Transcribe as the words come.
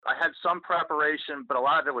had some preparation, but a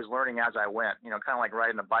lot of it was learning as I went, kind of like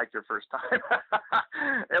riding a bike your first time.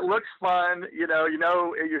 It looks fun, you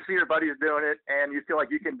see your buddies doing it and you feel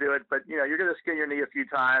like you can do it, but you're going to skin your knee a few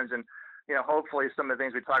times. And, hopefully some of the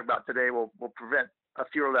things we talk about today will prevent a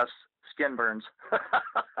few or less skin burns.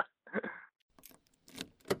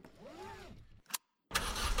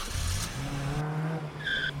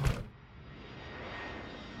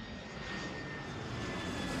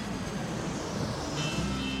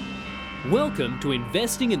 Welcome to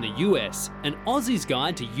Investing in the US, an Aussie's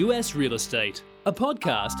Guide to US Real Estate, a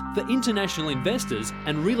podcast for international investors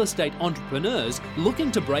and real estate entrepreneurs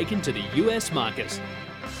looking to break into the US market.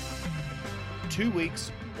 2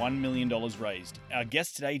 weeks, $1 million raised. Our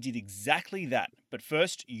guest today did exactly that. But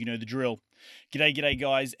first, you know the drill. G'day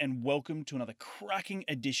guys, and welcome to another cracking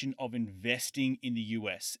edition of Investing in the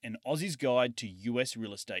US, an Aussie's Guide to US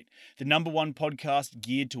Real Estate, the #1 podcast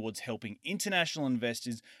geared towards helping international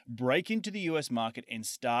investors break into the US market and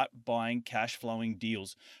start buying cash-flowing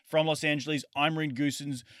deals. From Los Angeles, I'm Reed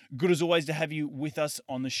Goosens. Good as always to have you with us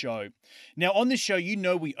on the show. Now, on this show,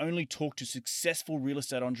 we only talk to successful real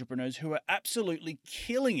estate entrepreneurs who are absolutely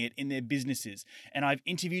killing it in their businesses. And I've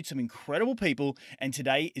interviewed some incredible people, and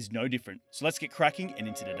today is no different. So let's get cracking and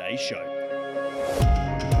into today's show.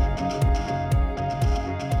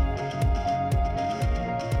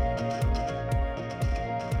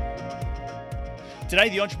 Today,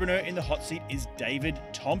 the entrepreneur in the hot seat is David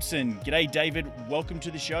Thompson. G'day, David. Welcome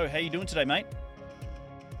to the show. How you doing today, mate?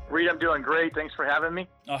 Reed, I'm doing great. Thanks for having me.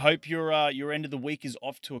 I hope your end of the week is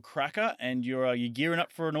off to a cracker and you're gearing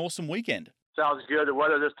up for an awesome weekend. Sounds good. The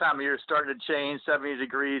weather this time of year is starting to change, 70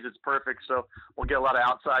 degrees. It's perfect. So we'll get a lot of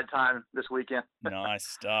outside time this weekend. Nice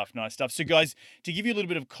stuff. So guys, to give you a little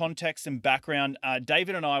bit of context and background,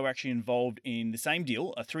 David and I were actually involved in the same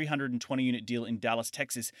deal, a 320 unit deal in Dallas,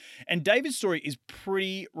 Texas. And David's story is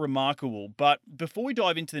pretty remarkable. But before we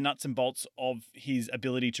dive into the nuts and bolts of his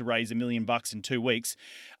ability to raise $1 million in 2 weeks,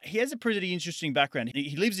 he has a pretty interesting background.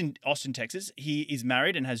 He lives in Austin, Texas. He is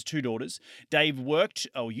married and has 2 daughters. Dave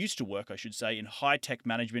used to work, I should say, in high-tech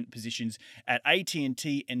management positions at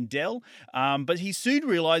AT&T and Dell, but he soon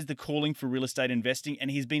realized the calling for real estate investing, and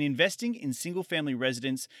he's been investing in single-family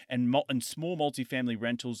residence and small multifamily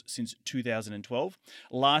rentals since 2012.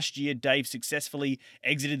 Last year, Dave successfully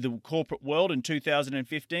exited the corporate world in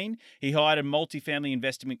 2015. He hired a multifamily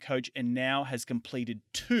investment coach and now has completed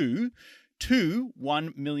two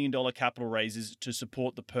 $1 million capital raises to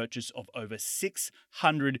support the purchase of over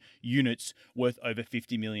 600 units worth over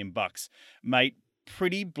 $50 million. Mate,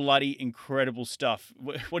 pretty bloody incredible stuff.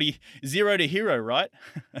 What are you, 0 to hero, right?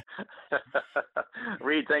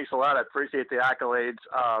 Reed, thanks a lot. I appreciate the accolades.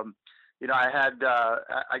 I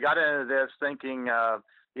got into this thinking, I'm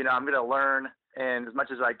going to learn and as much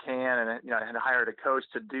as I can, and I had hired a coach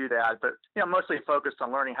to do that, but mostly focused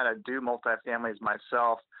on learning how to do multifamilies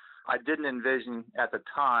myself. I didn't envision at the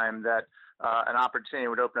time that an opportunity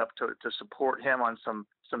would open up to support him on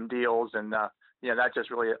some deals, and that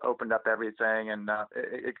just really opened up everything. And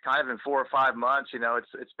it kind of in 4 or 5 months,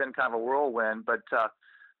 it's been kind of a whirlwind. But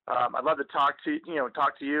I'd love to talk to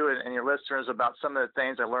you and your listeners about some of the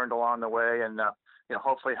things I learned along the way, and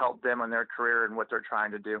hopefully help them in their career and what they're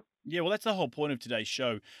trying to do. Yeah, well, that's the whole point of today's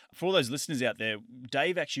show. For all those listeners out there,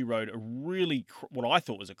 Dave actually wrote a really, what I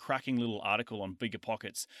thought was a cracking little article on Bigger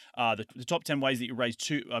Pockets, the top 10 ways that you raise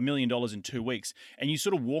 $1 million in 2 weeks. And you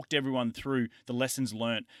sort of walked everyone through the lessons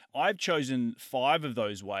learned. I've chosen 5 of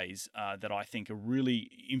those ways that I think are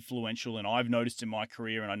really influential, and I've noticed in my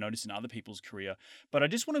career and I noticed in other people's career. But I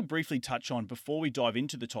just want to briefly touch on, before we dive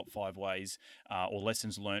into the top 5 ways or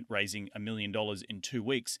lessons learned raising $1 million in 2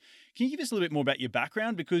 weeks, can you give us a little bit more about your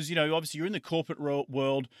background? Because obviously you're in the corporate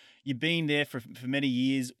world, you've been there for many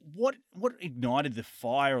years. What ignited the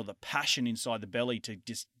fire or the passion inside the belly to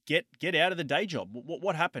just get out of the day job?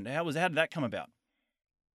 What happened? How did that come about?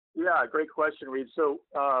 Yeah, great question, Reed. So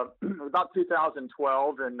about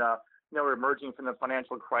 2012, and we're emerging from the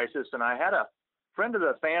financial crisis, and I had a friend of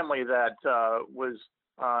the family that was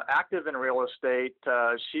active in real estate.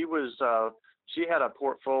 She had a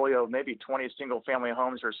portfolio of maybe 20 single-family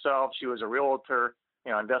homes herself. She was a realtor,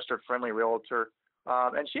 investor-friendly realtor.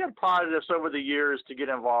 And she had prodded us over the years to get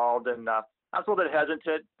involved. And I was a little bit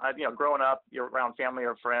hesitant. Growing up, you're around family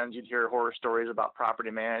or friends, you'd hear horror stories about property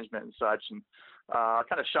management and such. And I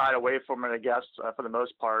kind of shied away from it, I guess, for the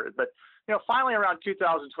most part. But, finally around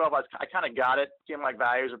 2012, I kind of got it. Seemed like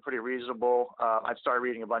values are pretty reasonable. I started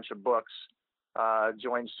reading a bunch of books.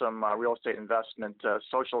 Joined some real estate investment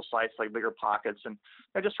social sites like Bigger Pockets, and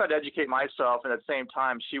I just tried to educate myself. And at the same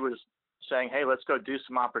time, she was saying, hey, let's go do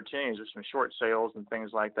some opportunities or some short sales and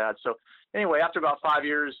things like that. So anyway, after about 5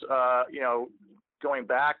 years, going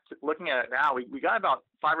back to looking at it now, we got about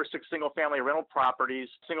 5 or 6 single family rental properties,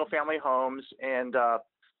 single family homes. And,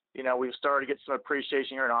 we've started to get some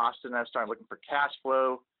appreciation here in Austin. I started looking for cash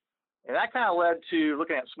flow. And that kind of led to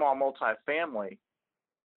looking at small multifamily.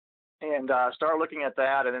 And started looking at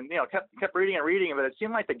that, and then kept reading and reading. But it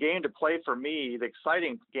seemed like the game to play for me, the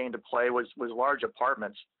exciting game to play, was large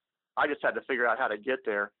apartments. I just had to figure out how to get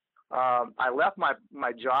there. I left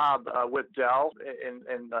my job with Dell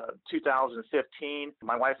in 2015.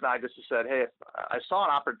 My wife and I just said, hey, if I saw an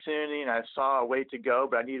opportunity and I saw a way to go,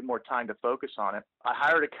 but I needed more time to focus on it. I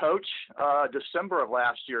hired a coach December of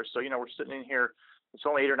last year. So we're sitting in here. It's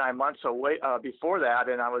only 8 or 9 months away before that,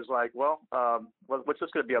 and I was like, well, what's this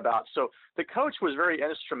going to be about? So the coach was very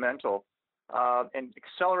instrumental in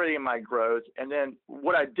accelerating my growth. And then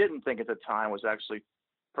what I didn't think at the time was actually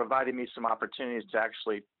providing me some opportunities to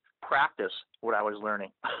actually practice what I was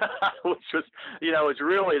learning, which was, it's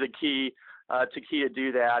really the key to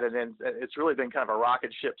do that. And then it's really been kind of a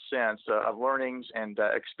rocket ship since of learnings and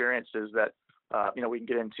experiences that, we can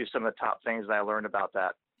get into some of the top things that I learned about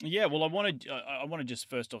that. Yeah, well, I want to just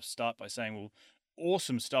first off start by saying, well,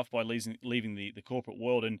 awesome stuff by leaving the corporate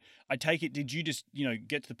world. And I take it, did you just,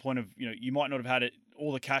 get to the point of, you might not have had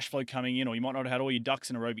all the cash flow coming in, or you might not have had all your ducks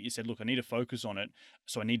in a row, but you said, look, I need to focus on it.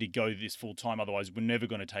 So I need to go this full time. Otherwise, we're never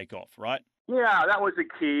going to take off, right? Yeah, that was the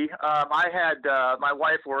key. I had my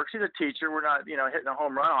wife works. She's a teacher. We're not, hitting a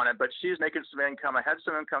home run on it, but she's making some income. I had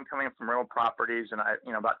some income coming in from rental properties. And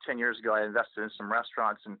about 10 years ago, I invested in some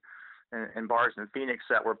restaurants and bars in Phoenix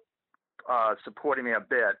that were supporting me a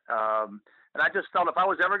bit. And I just felt if I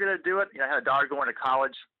was ever going to do it, I had a daughter going to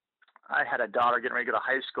college. I had a daughter getting ready to go to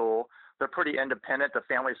high school. They're pretty independent. The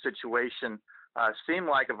family situation seemed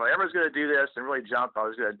like if I ever was going to do this and really jump, I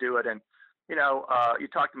was going to do it. And, you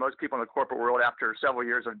talk to most people in the corporate world after several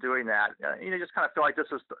years of doing that, you just kind of feel like this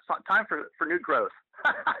is time for new growth,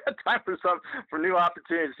 time for new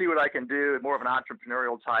opportunities, to see what I can do, more of an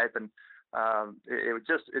entrepreneurial type. And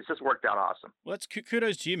it's just worked out awesome. Well, that's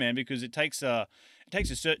kudos to you, man, because it takes a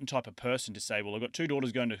certain type of person to say, well, I've got 2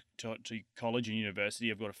 daughters going to college and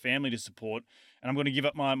university. I've got a family to support, and I'm going to give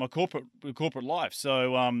up my corporate life.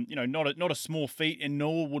 So, not a small feat, and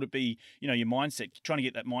nor would it be, your mindset, trying to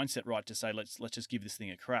get that mindset right to say, let's just give this thing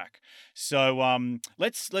a crack. So,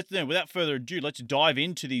 let's without further ado, let's dive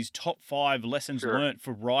into these top 5 lessons learned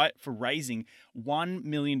for raising $1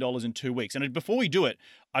 million in 2 weeks. And before we do it,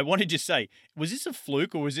 I wanted to say, was this a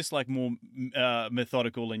fluke, or was this like more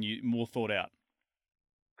methodical and more thought out?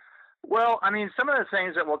 Well, some of the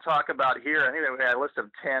things that we'll talk about here, I think that we had a list of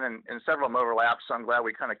 10 and several of them overlap, so I'm glad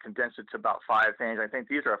we kind of condensed it to about 5 things. I think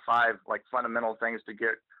these are 5 fundamental things to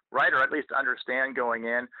get right, or at least understand going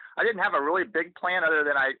in. I didn't have a really big plan other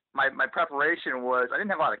than my preparation was, I didn't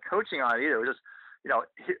have a lot of coaching on it either. It was just,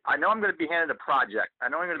 I know I'm going to be handed a project. I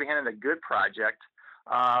know I'm going to be handed a good project.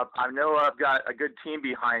 I know I've got a good team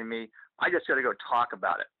behind me. I just got to go talk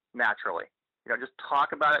about it naturally. Just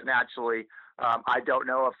talk about it naturally. I don't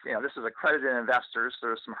know if, this is accredited investors. So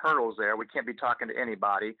there's some hurdles there. We can't be talking to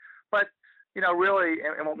anybody. But, really,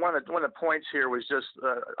 and one of the points here was just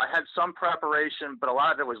I had some preparation, but a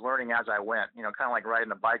lot of it was learning as I went, kind of like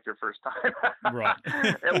riding a bike your first time. Right.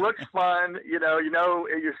 It looks fun. You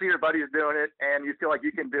see your buddies doing it and you feel like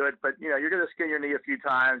you can do it, but, you're going to skin your knee a few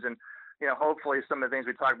times. And, hopefully some of the things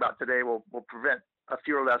we talk about today will prevent a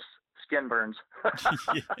few or less skin burns.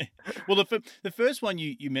 Yeah. Well, the first one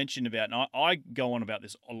you mentioned about, and I go on about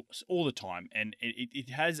this all the time, and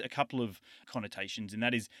it has a couple of connotations, and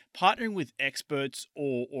that is partnering with experts,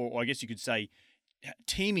 or I guess you could say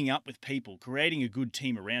teaming up with people, creating a good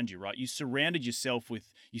team around you, right? You surrounded yourself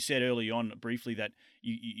with, you said early on briefly that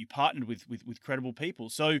you partnered with credible people.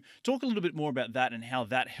 So talk a little bit more about that and how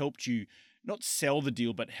that helped you not sell the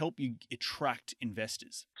deal, but help you attract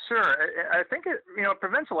investors. Sure. I think it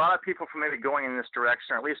prevents a lot of people from maybe going in this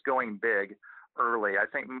direction, or at least going big early. I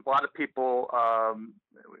think a lot of people,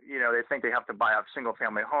 they think they have to buy a single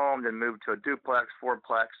family home, then move to a duplex,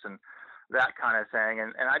 fourplex, and that kind of thing.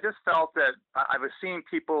 And I just felt that I was seeing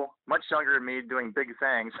people much younger than me doing big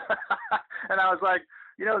things. And I was like,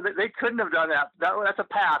 they couldn't have done that. That's a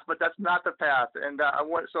path, but that's not the path. And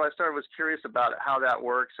so I was curious about how that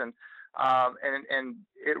works. And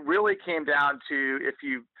it really came down to if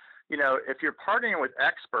you're partnering with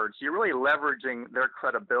experts, you're really leveraging their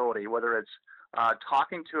credibility, whether it's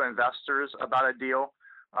talking to investors about a deal,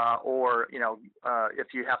 or if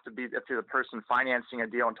you're the person financing a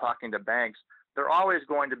deal and talking to banks, they're always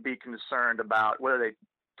going to be concerned about whether they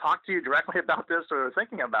talk to you directly about this or they're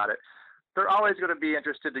thinking about it. they're always going to be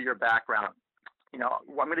interested in your background. I'm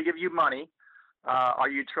going to give you money. Are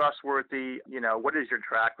you trustworthy? What is your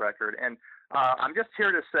track record? And I'm just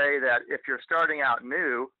here to say that if you're starting out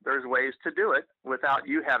new, there's ways to do it without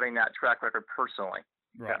you having that track record personally.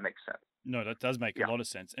 Right. If that makes sense. No, that does make a lot of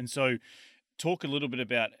sense. And so talk a little bit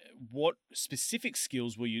about what specific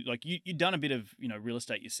skills were you, like you've done a bit of, real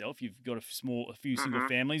estate yourself. You've got a few single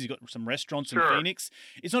families, you've got some restaurants in Phoenix.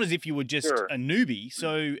 It's not as if you were just a newbie.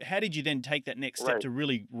 So how did you then take that next step to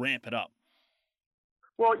really ramp it up?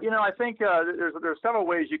 Well, I think there's several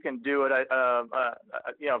ways you can do it.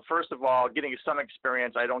 First of all, getting some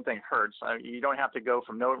experience, I don't think hurts. You don't have to go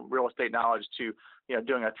from no real estate knowledge to,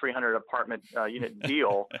 doing a 300 apartment unit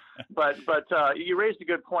deal. But you raised a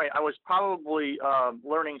good point. I was probably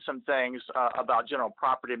learning some things about general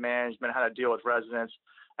property management, how to deal with residents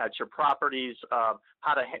at your properties, how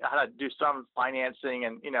to do some financing,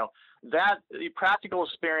 and that practical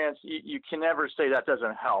experience. You can never say that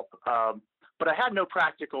doesn't help. But I had no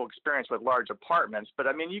practical experience with large apartments. But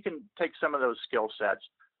I mean, you can take some of those skill sets.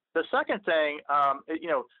 The second thing,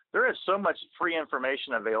 there is so much free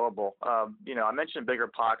information available. I mentioned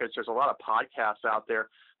Bigger Pockets. There's a lot of podcasts out there.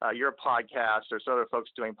 Your podcast, there's other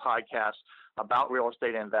folks doing podcasts about real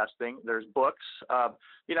estate investing. There's books.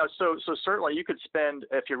 So certainly you could spend,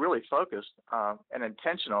 if you're really focused and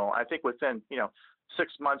intentional, I think within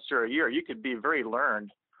 6 months or a year, you could be very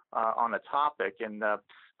learned on a topic.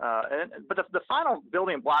 But the final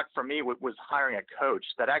building block for me was hiring a coach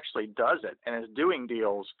that actually does it and is doing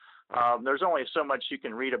deals. There's only so much you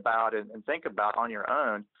can read about and think about on your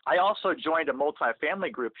own. I also joined a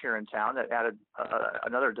multifamily group here in town that added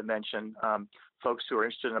another dimension. Folks who are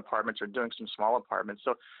interested in apartments or doing some small apartments.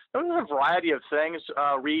 So there was a variety of things,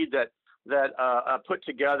 Reed, that I put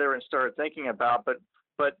together and started thinking about.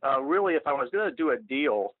 But really, if I was going to do a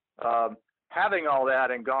deal, having all that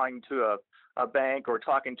and going to a bank or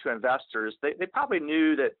talking to investors, they probably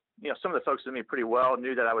knew that, some of the folks that knew me pretty well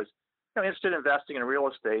knew that I was interested in investing in real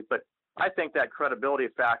estate. But I think that credibility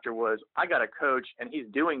factor was, I got a coach and he's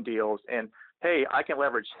doing deals, and hey, I can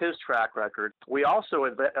leverage his track record. We also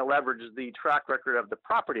leverage the track record of the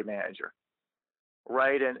property manager,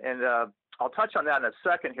 right? And I'll touch on that in a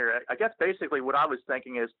second here. I guess basically what I was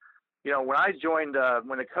thinking is, when I joined,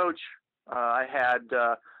 when the coach I had,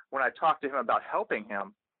 when I talked to him about helping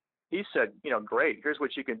him, he said, great, here's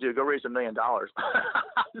what you can do. Go raise $1 million.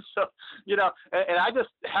 So, and I just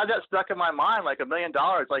had that stuck in my mind, like $1 million.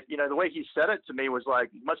 Like, the way he said it to me was like,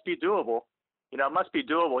 it must be doable. It must be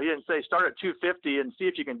doable. He didn't say start at 250 and see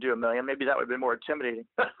if you can do $1 million. Maybe that would have been more intimidating.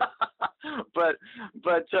 but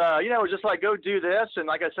it was just like, go do this. And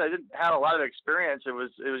like I said, I didn't have a lot of experience. It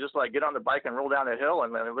was just like get on the bike and roll down the hill,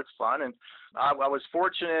 and it looks fun. And I was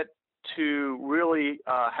fortunate to really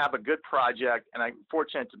have a good project, and I'm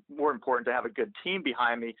fortunate, more important, to have a good team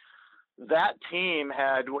behind me. That team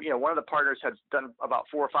had, one of the partners had done about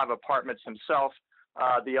 4 or 5 apartments himself.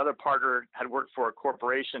 The other partner had worked for a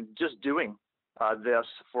corporation just doing this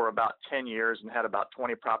for about 10 years and had about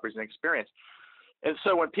 20 properties in experience. And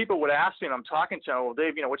so when people would ask me, and I'm talking to them, well,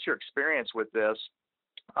 Dave, what's your experience with this?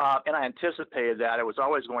 And I anticipated that it was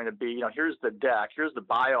always going to be, here's the deck, here's the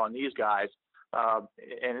bio on these guys.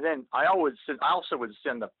 And then I also would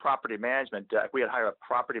send the property management deck. We had hired a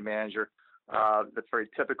property manager that's very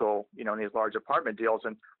typical, in these large apartment deals,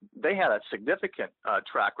 and they had a significant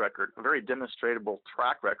track record, a very demonstrable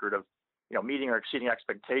track record of, meeting or exceeding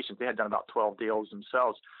expectations. They had done about 12 deals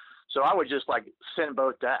themselves. So I would just send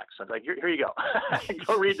both decks. I'm like, here you go.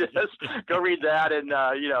 Go read this, go read that. And,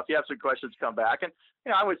 if you have some questions, come back. And,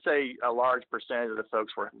 I would say a large percentage of the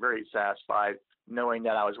folks were very satisfied knowing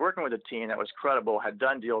that I was working with a team that was credible, had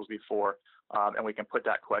done deals before, and we can put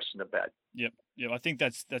that question to bed. Yep. I think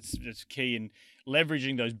that's key in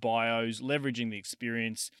leveraging those bios, leveraging the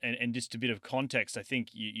experience, and just a bit of context. I think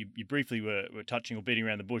you briefly were touching or beating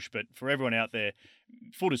around the bush, but for everyone out there,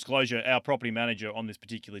 full disclosure, our property manager on this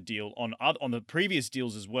particular deal, on the previous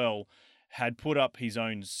deals as well, had put up his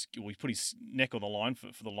own, he put his neck on the line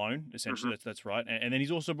for the loan, essentially. Mm-hmm. That's right. And then he's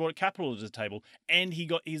also brought capital to the table, and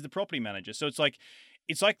he's the property manager. So it's like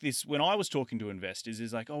this, when I was talking to investors,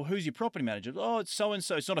 is like, oh, who's your property manager? Oh, it's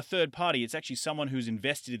so-and-so. It's not a third party. It's actually someone who's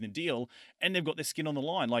invested in the deal, and they've got their skin on the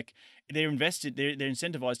line. Like, they're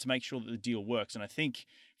incentivized to make sure that the deal works. And I think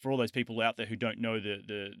for all those people out there who don't know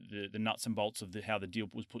the nuts and bolts of how the deal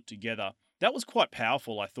was put together, that was quite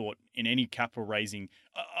powerful, I thought, in any capital raising,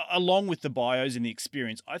 along with the bios and the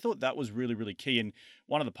experience. I thought that was really, really key. And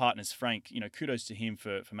one of the partners, Frank, kudos to him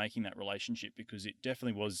for making that relationship, because it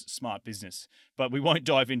definitely was smart business. But we won't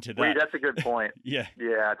dive into that. Well, that's a good point. Yeah,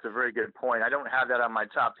 it's a very good point. I don't have that on my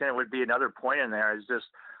top 10. It would be another point in there, is just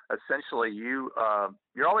essentially you're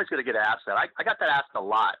always going to get asked that. I got that asked a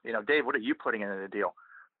lot. Dave, what are you putting into the deal?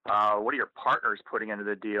 What are your partners putting into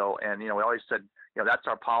the deal? And we always said, that's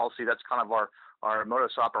our policy. That's kind of our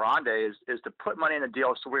modus operandi is to put money in the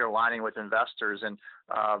deal so we're aligning with investors, and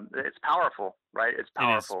it's powerful, right? It's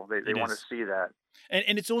powerful. They want to see that,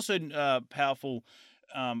 and it's also powerful.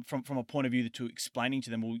 From a point of view to explaining to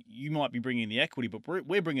them, well, you might be bringing in the equity, but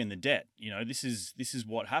we're bringing in the debt. This is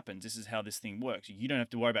what happens. This is how this thing works. You don't have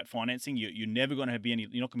to worry about financing. You're never going to be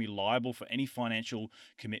you're not going to be liable for any financial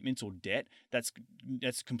commitments or debt. That's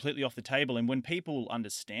completely off the table. And when people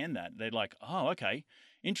understand that, they're like, oh, okay,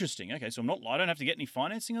 interesting. Okay, so I don't have to get any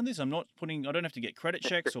financing on this. I don't have to get credit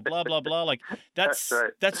checks or blah blah blah. Like that's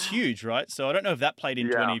right. That's huge, right? So I don't know if that played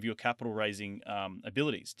into any of your capital raising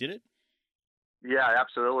abilities. Did it? Yeah,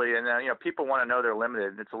 absolutely. And people want to know they're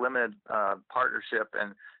limited. It's a limited partnership,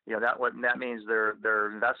 and that means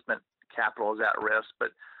their investment capital is at risk, but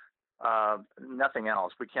nothing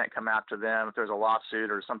else. We can't come after them if there's a lawsuit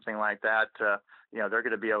or something like that. They're going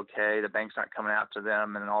to be okay. The banks aren't coming after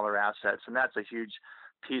them and all their assets, and that's a huge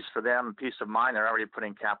piece for them, peace of mind. They're already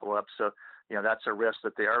putting capital up, so that's a risk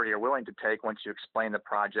that they already are willing to take once you explain the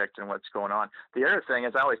project and what's going on. The other thing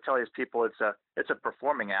is, I always tell these people it's a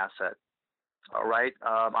performing asset. All right.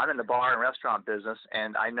 I'm in the bar and restaurant business,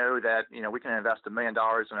 and I know that, we can invest $1 million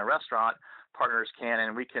in a restaurant, partners can,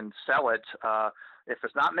 and we can sell it. If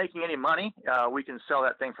it's not making any money, we can sell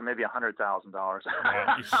that thing for maybe $100,000.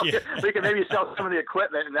 Yeah. We can maybe sell some of the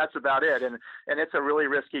equipment, and that's about it. And it's a really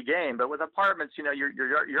risky game. But with apartments,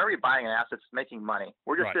 you're already buying an asset that's making money.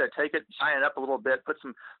 We're just going to take it, shine it up a little bit, put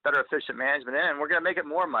some better efficient management in, and we're going to make it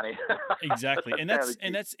more money. Exactly, and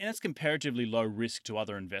that's comparatively low risk to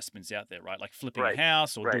other investments out there, right? Like flipping a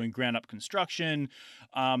house or doing ground up construction.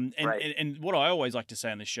 And what I always like to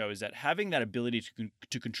say on this show is that having that ability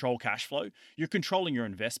to control cash flow, you're controlling your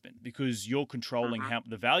investment because you're controlling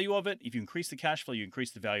the value of it. If you increase the cash flow, you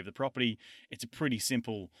increase the value of the property. It's a pretty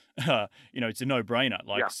simple, it's a no-brainer.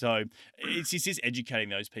 So it's just educating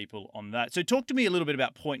those people on that. So talk to me a little bit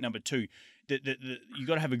about point number 2. That you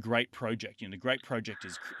got to have a great project. The great project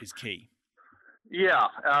is key. Yeah,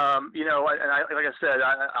 like I said,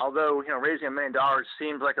 although raising $1 million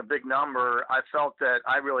seems like a big number, I felt that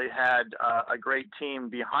I really had a great team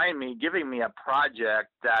behind me, giving me a project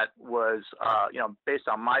that was, based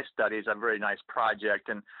on my studies, a very nice project.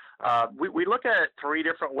 And we look at it 3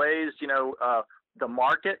 different ways. The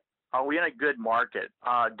market. Are we in a good market?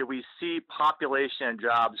 Do we see population and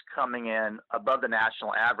jobs coming in above the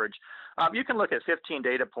national average? You can look at 15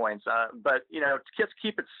 data points, but just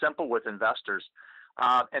keep it simple with investors.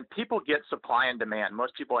 And people get supply and demand.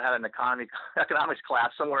 Most people had an economics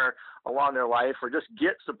class somewhere along their life, or just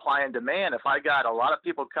get supply and demand. If I got a lot of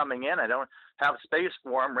people coming in, I don't have space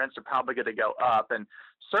for them, rents are probably going to go up. And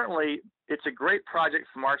certainly it's a great project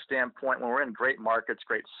from our standpoint when we're in great markets,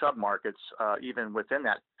 great sub-markets, even within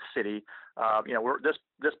that city.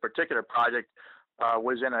 This particular project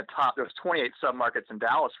was in there's 28 sub-markets in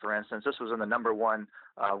Dallas, for instance. This was in the number 1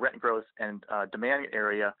 rent growth and demand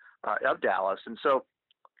area of Dallas. And so,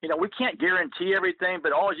 we can't guarantee everything,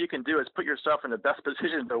 but all you can do is put yourself in the best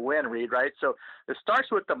position to win, Reed, right? So it starts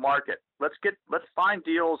with the market. Let's find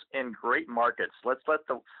deals in great markets. Let's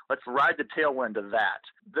ride the tailwind of that.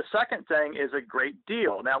 The second thing is a great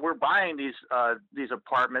deal. Now we're buying these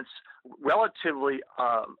apartments relatively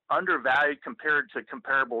undervalued compared to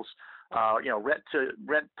comparables.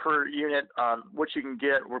 Rent per unit, what you can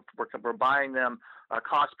get. We're buying them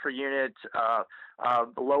cost per unit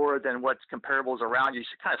lower than what's comparables around you. So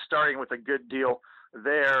kind of starting with a good deal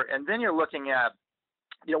there, and then you're looking at,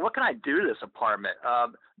 what can I do to this apartment?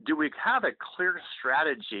 Do we have a clear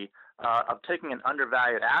strategy of taking an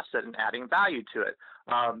undervalued asset and adding value to it?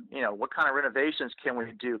 What kind of renovations can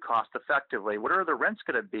we do cost effectively? What are the rents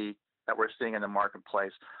going to be that we're seeing in the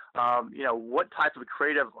marketplace? What type of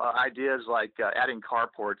creative ideas, like adding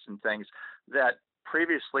carports and things that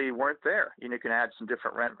previously weren't there. You can add some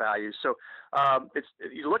different rent values. So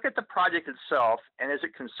you look at the project itself, and is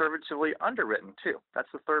it conservatively underwritten too? That's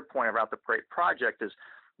the third point about the great project is,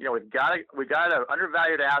 we've got an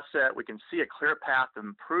undervalued asset. We can see a clear path to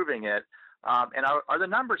improving it. And are the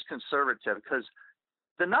numbers conservative? Because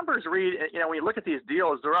the numbers read, when you look at these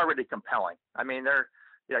deals, they're already compelling. I mean,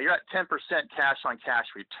 you're at 10% cash on cash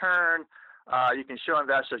return. You can show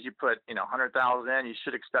investors you put, $100,000 in, you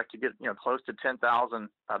should expect to get, close to $10,000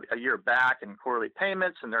 a year back in quarterly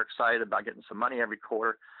payments, and they're excited about getting some money every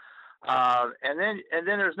quarter. And then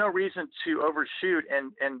there's no reason to overshoot,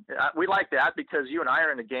 and we like that because you and I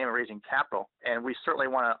are in the game of raising capital, and we certainly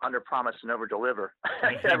want to underpromise and overdeliver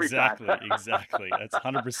every time. Exactly. That's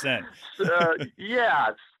 100%. Yeah.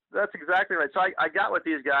 That's exactly right. So I got with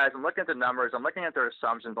these guys. I'm looking at the numbers. I'm looking at their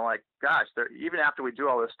assumptions. I'm like, gosh, even after we do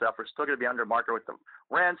all this stuff, we're still going to be under market with the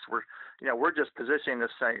rents. We're just positioning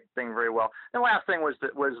this thing very well. And the last thing was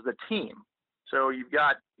the team. So you've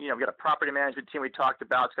got a property management team we talked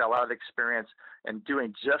about. It's got a lot of experience in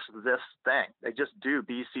doing just this thing. They just do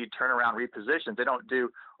BC turnaround repositions. They don't do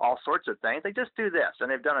all sorts of things. They just do this,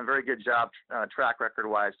 and they've done a very good job track record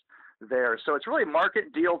wise there. So it's really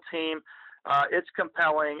market deal team. It's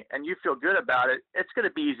compelling, and you feel good about it. It's going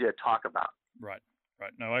to be easy to talk about. Right.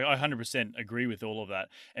 Right. No, I 100% agree with all of that.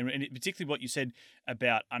 And particularly what you said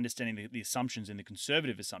about understanding the assumptions and the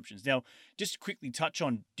conservative assumptions. Now, just to quickly touch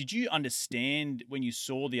on, did you understand when you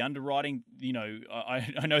saw the underwriting?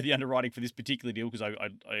 I know the underwriting for this particular deal because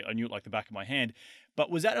I knew it like the back of my hand. But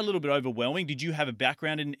was that a little bit overwhelming? Did you have a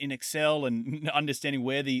background in Excel and understanding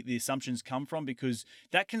where the assumptions come from? Because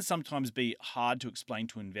that can sometimes be hard to explain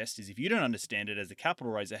to investors. If you don't understand it as a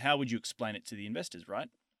capital raiser, how would you explain it to the investors, right?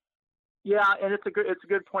 Yeah, and it's a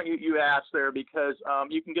good point you asked there, because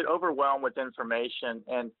you can get overwhelmed with information.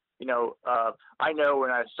 And I know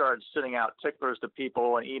when I started sending out ticklers to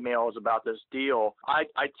people and emails about this deal, I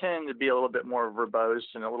tend to be a little bit more verbose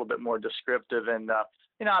and a little bit more descriptive. And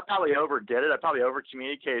I probably overdid it. I probably over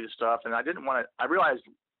communicated stuff, and I didn't want to. I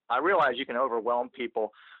realized you can overwhelm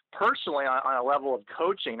people. Personally, on a level of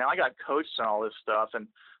coaching, now I got coached on all this stuff, and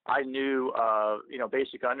I knew,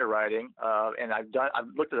 basic underwriting, and I've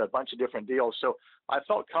looked at a bunch of different deals. So I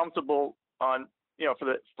felt comfortable on,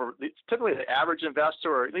 typically the average investor,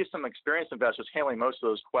 or at least some experienced investors, handling most of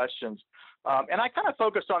those questions. And I kind of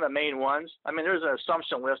focused on the main ones. I mean, there's an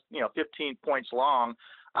assumption list, 15 points long.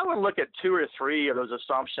 I would look at 2 or 3 of those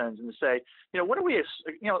assumptions and say, what are we,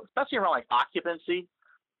 especially around like occupancy,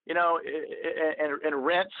 and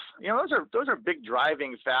rents, those are big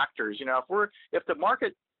driving factors. If the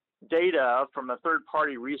market data from a third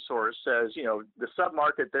party resource says, the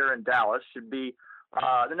submarket there in Dallas should be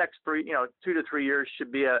the next 2 to 3 years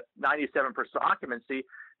should be at 97% occupancy,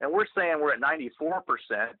 and we're saying we're at 94%.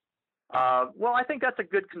 Well, I think that's a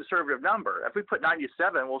good conservative number. If we put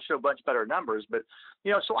 97, we'll show much better numbers. But,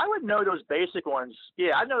 so I would know those basic ones.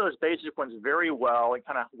 Yeah, I know those basic ones very well, and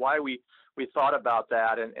kind of why we thought about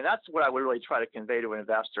that. And that's what I would really try to convey to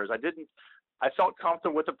investors. I felt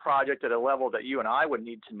comfortable with the project at a level that you and I would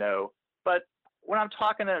need to know. But when I'm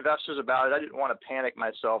talking to investors about it, I didn't want to panic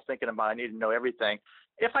myself thinking about I need to know everything.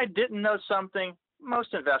 If I didn't know something,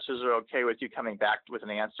 most investors are okay with you coming back with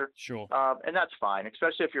an answer. Sure. And that's fine,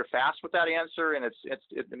 especially if you're fast with that answer and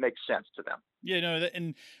it makes sense to them. Yeah, no,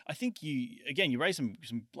 and I think you raised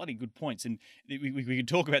some bloody good points, and we could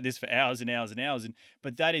talk about this for hours and hours and hours.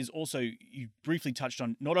 But that is also, you briefly touched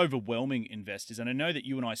on not overwhelming investors. And I know that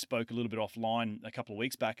you and I spoke a little bit offline a couple of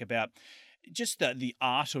weeks back about just the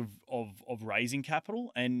art of raising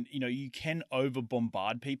capital, and you can over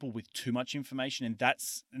bombard people with too much information, and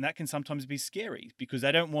that can sometimes be scary because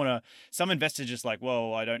they don't want to. Some investors are just like,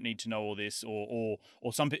 well, I don't need to know all this, or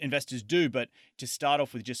some investors do, but to start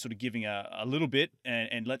off with just sort of giving a little bit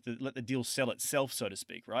and let the deal sell itself, so to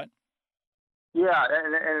speak, right? Yeah,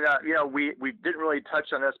 and we didn't really touch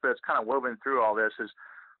on this, but it's kind of woven through all this is.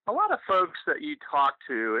 A lot of folks that you talk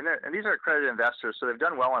to, and these are accredited investors, so they've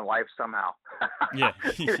done well in life somehow. Yeah,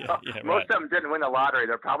 Most right. of them didn't win the lottery.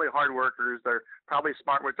 They're probably hard workers. They're probably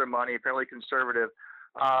smart with their money, fairly conservative.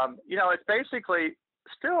 It's basically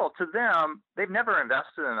still to them, they've never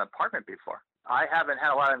invested in an apartment before. I haven't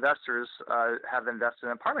had a lot of investors have invested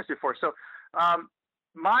in apartments before. So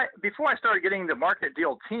before I started getting the market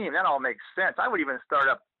deal team, that all makes sense. I would even start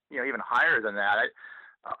up, even higher than that.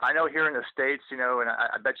 I know here in the States, and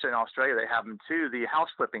I bet you in Australia they have them too, the house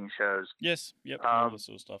flipping shows. Yes, yep, all this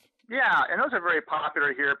sort of stuff. Yeah, and those are very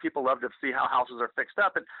popular here. People love to see how houses are fixed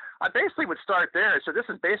up. And I basically would start there. So this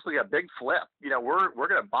is basically a big flip. We're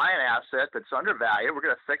going to buy an asset that's undervalued. We're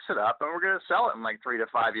going to fix it up, and we're going to sell it in like 3 to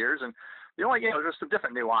 5 years. And the only, there's some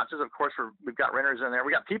different nuances. Of course, we've got renters in there.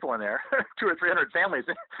 We got people in there, 200 or 300 families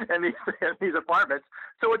in these apartments.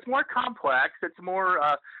 So it's more complex. It's more,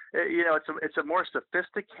 it's a more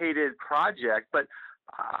sophisticated project. But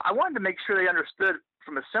I wanted to make sure they understood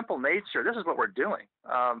from a simple nature, this is what we're doing.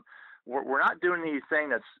 We're not doing anything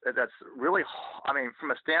that's really,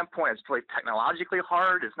 from a standpoint, it's really technologically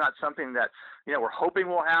hard. It's not something that, we're hoping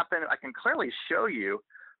will happen. I can clearly show you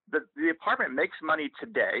that the apartment makes money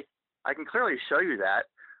today. I can clearly show you that.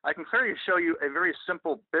 I can clearly show you a very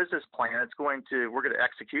simple business plan. We're going to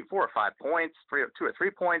execute 4 or 5 points, 2 or 3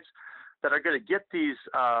 points that are going to get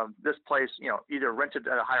this place, either rented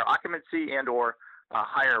at a higher occupancy and or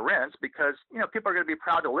higher rents, because, people are going to be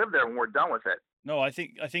proud to live there when we're done with it. No, I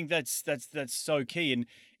think that's so key, and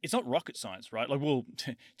it's not rocket science, right? Like, well,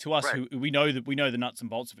 to us Right. who we know that we know the nuts and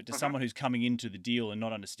bolts of it. To Hmm. someone who's coming into the deal and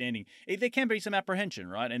not understanding, there can be some apprehension,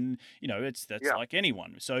 right? And that's Yeah. like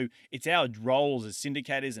anyone. So it's our roles as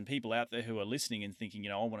syndicators and people out there who are listening and thinking,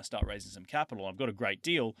 I want to start raising some capital. I've got a great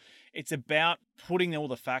deal. It's about putting all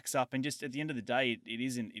the facts up, and just at the end of the day, it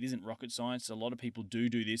isn't rocket science. A lot of people do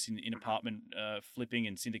this in Hmm. apartment flipping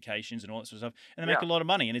and syndications and all that sort of stuff, and they make Yeah. a lot of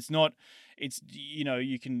money. And it's not. It's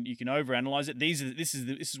you can overanalyze it. This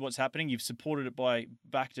is what's happening. You've supported it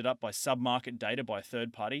backed it up by sub-market data by a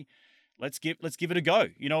third party. Let's give it a go.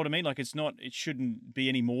 You know what I mean? Like, it shouldn't be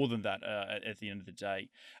any more than that at the end of the day.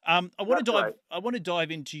 I want to That's dive right. I want to dive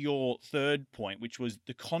into your third point, which was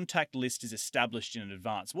the contact list is established in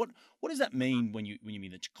advance. What does that Mhm. mean when you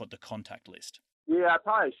mean the contact list? Yeah, I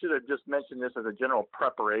probably should have just mentioned this as a general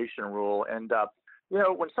preparation rule. And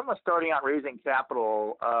when someone's starting out raising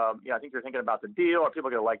capital, I think they're thinking about the deal, or people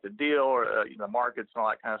are going to like the deal, or the markets and all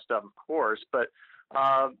that kind of stuff, of course. But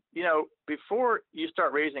before you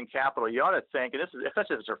start raising capital, you ought to think, and this is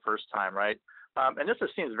especially if it's your first time, right? And this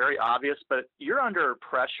just seems very obvious, but you're under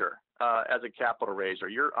pressure as a capital raiser.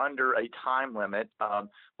 You're under a time limit.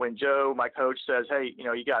 When Joe, my coach, says, "Hey,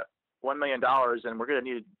 you got $1 million, and we're going to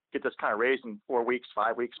need to get this kind of raised in 4 weeks,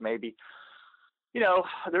 5 weeks, maybe."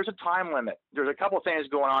 There's a time limit. There's a couple of things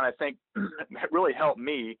going on. I think that really helped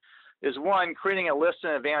me is one, creating a list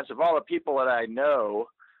in advance of all the people that I know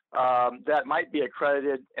that might be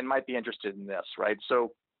accredited and might be interested in this, right?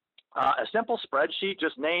 So a simple spreadsheet,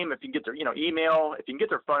 just name, if you can get their, email, if you can get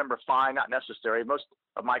their phone number, fine, not necessary. Most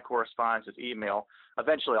of my correspondence is email.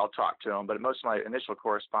 Eventually I'll talk to them, but most of my initial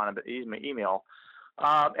correspondence is email.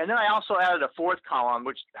 And then I also added a fourth column,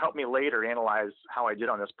 which helped me later analyze how I did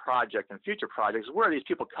on this project and future projects. Where are these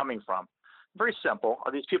people coming from? Very simple.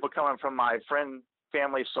 Are these people coming from my friend,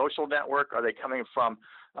 family, social network? Are they coming from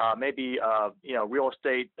maybe real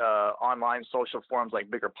estate online social forums like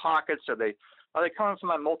Bigger Pockets? Are they coming from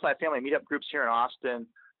my multifamily meetup groups here in Austin?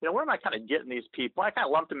 Where am I kind of getting these people? I kind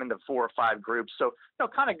of lumped them into 4 or 5 groups. So,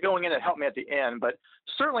 kind of going in to help me at the end, but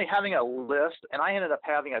certainly having a list. And I ended up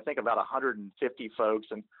having, I think, about 150 folks.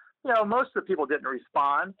 And, most of the people didn't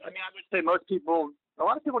respond. I mean, I would say a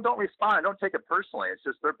lot of people don't respond and don't take it personally. It's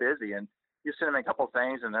just they're busy. And you send them a couple of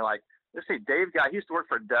things and they're like, let's see, Dave guy, he used to work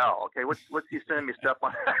for Dell. Okay, what's he sending me stuff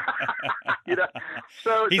on? you know, He's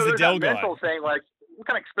so the there's Dell that guy. mental thing like, what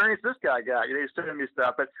kind of experience this guy got? He's sending me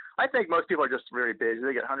stuff. But I think most people are just very busy.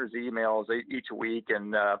 They get hundreds of emails each week,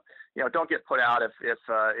 and don't get put out if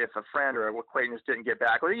a friend or an acquaintance didn't get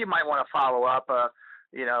back. Well, you might want to follow up. A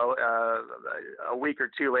week or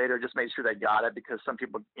 2 later, just make sure they got it, because some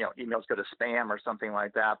people, emails go to spam or something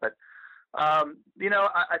like that. But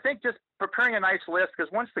I think just preparing a nice list,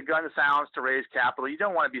 because once the gun sounds to raise capital, you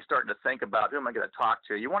don't want to be starting to think about who am I going to talk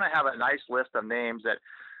to. You want to have a nice list of names that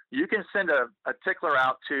you can send a tickler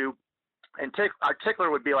out to. And our tickler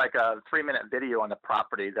would be like a 3-minute video on the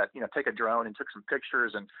property that, take a drone and took some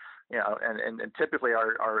pictures, and, and typically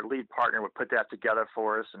our lead partner would put that together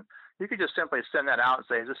for us. And you could just simply send that out and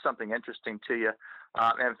say, is this something interesting to you?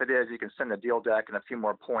 And if it is, you can send a deal deck and a few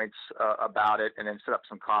more points about it, and then set up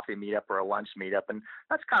some coffee meetup or a lunch meetup. And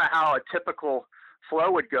that's kind of how a typical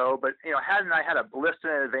flow would go. But, hadn't I had a list in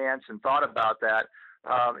advance and thought about that,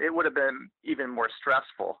 it would have been even more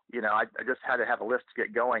stressful. I just had to have a list to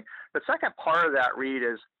get going. The second part of that, Reed,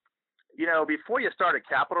 is, before you start a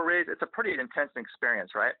capital raise, it's a pretty intense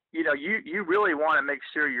experience, right? You really want to make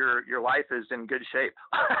sure your life is in good shape.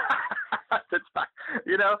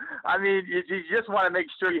 I mean, you just want to make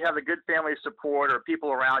sure you have a good family support, or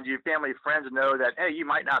people around you, family, friends know that, hey, you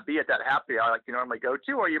might not be at that happy hour like you normally go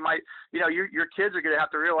to, or you might, your kids are going to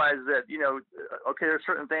have to realize that, okay, there's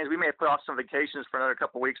certain things we may put off some vacations for another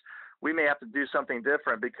couple of weeks. We may have to do something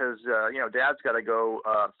different because, dad's got to go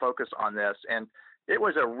focus on this. And it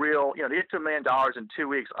was a real, to get to $1 million in 2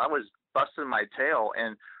 weeks, I was busting my tail,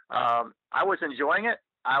 and I was enjoying it.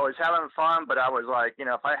 I was having fun, but I was like,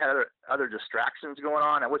 if I had other distractions going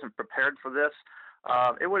on, I wasn't prepared for this.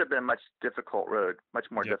 It would have been a much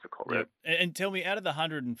more Yep. difficult Yep. road. And tell me, out of the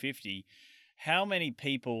 150, how many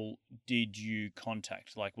people did you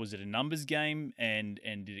contact? Like, was it a numbers game, and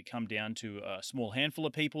did it come down to a small handful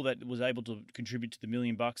of people that was able to contribute to the $1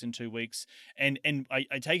 million in 2 weeks? And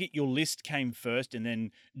I take it your list came first, and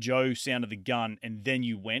then Joe sounded the gun, and then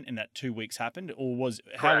you went, and that 2 weeks happened, or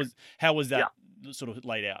Correct. how was that sort of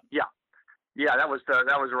laid out? Yeah, that was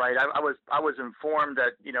right. I was informed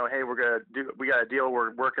that, hey, we got a deal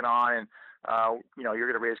we're working on, and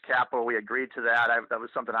you're going to raise capital. We agreed to that. That was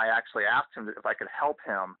something I actually asked him if I could help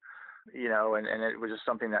him and it was just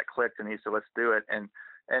something that clicked, and he said, let's do it.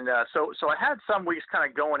 So I had some weeks kind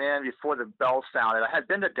of going in before the bell sounded. I had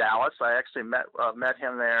been to Dallas. I actually met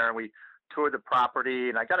him there, and we toured the property,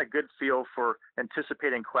 and I got a good feel for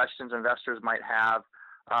anticipating questions investors might have.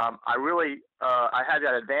 I had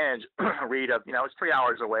that advantage, Reed, of, it's 3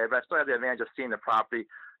 hours away, but I still had the advantage of seeing the property,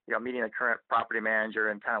 meeting the current property manager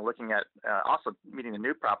and kind of looking at, also meeting the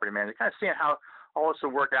new property manager, kind of seeing how all this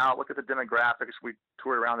will work out, look at the demographics. We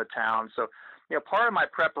toured around the town. So, part of my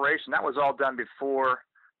preparation, that was all done before,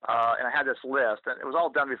 and I had this list, and it was all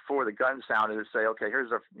done before the gun sounded to say, okay, here's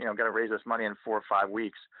got to raise this money in 4 or 5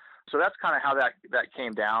 weeks. So that's kind of how that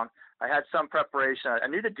came down. I had some preparation. I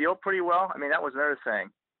knew the deal pretty well. I mean, that was another thing.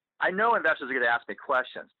 I know investors are going to ask me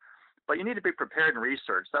questions, but you need to be prepared and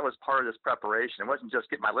research. That was part of this preparation. It wasn't just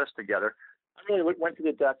get my list together. I really went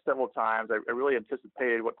through the deck several times. I really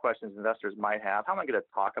anticipated what questions investors might have. How am I going to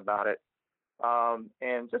talk about it?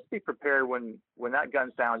 And just be prepared when that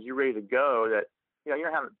gun sounds, you're ready to go, that you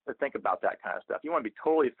don't have to think about that kind of stuff. You want to be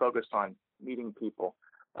totally focused on meeting people.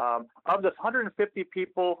 Of the 150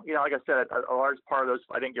 people, like I said, a large part of those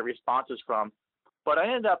I didn't get responses from, but I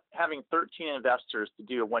ended up having 13 investors to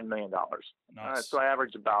do $1 million. Nice. So I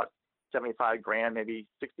averaged about 75 grand, maybe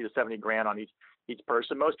 60 to 70 grand on each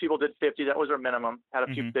person. Most people did 50. That was our minimum. Had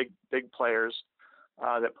a few big players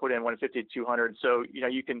that put in 150 to 200. So,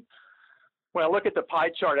 you can, when I look at the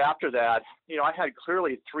pie chart after that, I had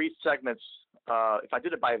clearly 3 segments. If I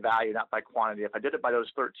did it by value, not by quantity, if I did it by those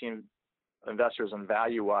 13 investors and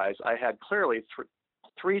value-wise, I had clearly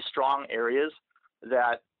 3 strong areas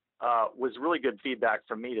that was really good feedback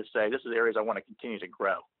from me to say, this is areas I want to continue to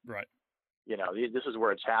grow. Right. This is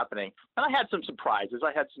where it's happening. And I had some surprises.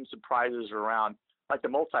 I had some surprises around, like the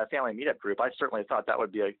multifamily meetup group. I certainly thought that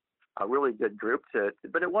would be a really good group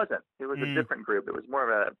but it wasn't. It was a different group. It was more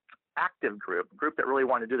of an active group that really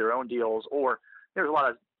wanted to do their own deals, or there's a lot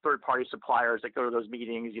of third-party suppliers that go to those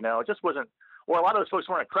meetings. It just wasn't. Or a lot of those folks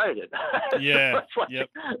weren't accredited. Yeah. Like, yep.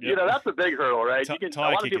 That's a big hurdle, right? A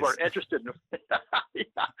lot of people are interested in.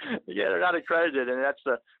 Yeah, they're not accredited, and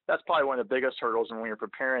that's probably one of the biggest hurdles. And when you're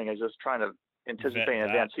preparing, is just trying to anticipate in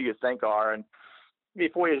advance who you think are, and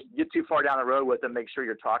before you get too far down the road with them, make sure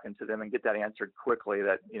you're talking to them and get that answered quickly.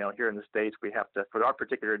 That here in the States, we have to, for our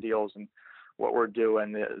particular deals and what we're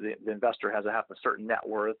doing, the investor has to have a certain net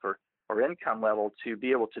worth or income level to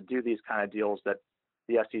be able to do these kind of deals that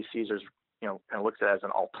the SECs is kind of looks at it as an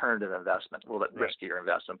alternative investment, a little bit riskier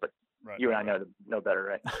investment, but you and I know better,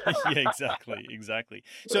 right? Yeah, exactly.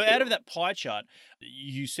 So out of that pie chart,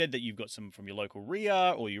 you said that you've got some from your local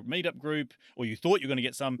RIA or your meetup group, or you thought you were going to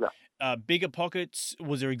get some bigger pockets.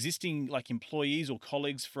 Was there existing employees or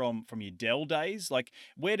colleagues from your Dell days? Like,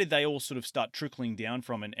 where did they all sort of start trickling down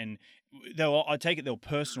from? And I take it they were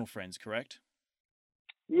personal friends, correct?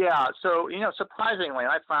 Yeah. So, surprisingly,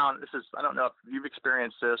 I found I don't know if you've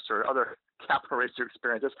experienced this or other capital raisers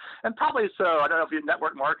experience this, and probably so. I don't know if you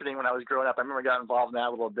network marketing when I was growing up. I remember I got involved in that a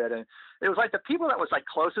little bit, and it was like the people that was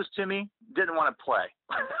closest to me didn't want to play.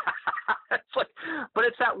 But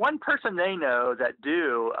it's that one person they know that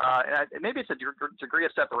do, and maybe it's a degree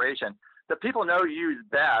of separation. The people know you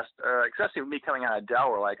best, especially with me coming out of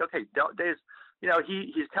Dell, were like, okay, Dave's,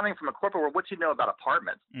 he's coming from a corporate world. What's he know about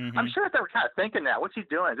apartments? I'm sure that they were kind of thinking that. What's he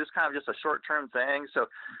doing? Is this kind of just a short-term thing? So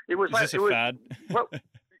it was Is this a fad? Well,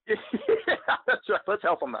 yeah, that's right. Let's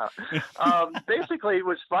help him out. Basically, it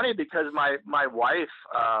was funny because my wife,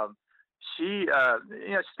 she's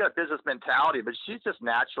got a business mentality, but she's just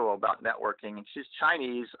natural about networking. And she's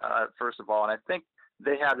Chinese, first of all, and I think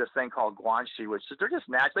they have this thing called guanxi, which is they're just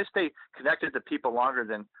natural. They stay connected to people longer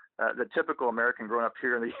than the typical American growing up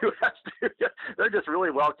here in the U.S. They're just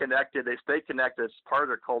really well connected. They stay connected. It's part of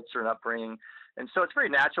their culture and upbringing. And so it's very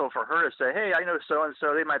natural for her to say, hey, I know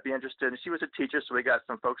so-and-so, they might be interested. And she was a teacher, so we got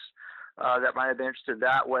some folks that might have been interested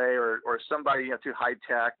that way, or somebody through high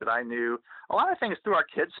tech that I knew. A lot of things through our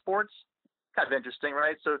kids' sports, kind of interesting,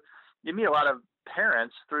 right? So you meet a lot of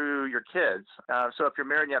parents through your kids. So if you're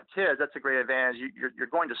married and you have kids, that's a great advantage. You're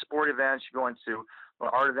going to sport events, you're going to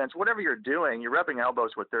art events, whatever you're doing, you're rubbing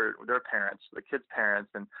elbows with their parents, the kids' parents.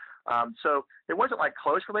 And so it wasn't like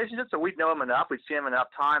close relationships, so we'd know them enough, we'd see them enough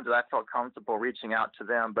times that I felt comfortable reaching out to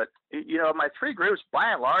them. But, my 3 groups,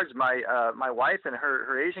 by and large, my wife and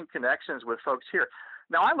her Asian connections with folks here.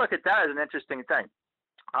 Now, I look at that as an interesting thing.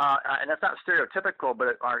 And that's not stereotypical,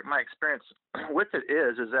 but my experience with it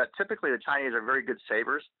is that typically the Chinese are very good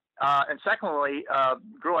savers. And secondly,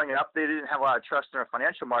 growing up, they didn't have a lot of trust in their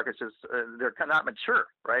financial markets. They're not mature,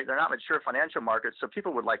 right? They're not mature financial markets, so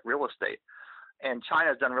people would like real estate. And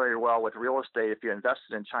China's done really well with real estate. If you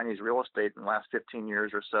invested in Chinese real estate in the last 15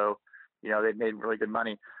 years or so, they've made really good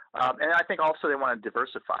money. And I think also they want to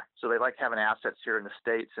diversify. So they like having assets here in the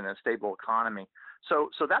States and a stable economy. So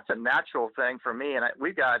that's a natural thing for me. And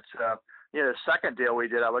we got, the second deal we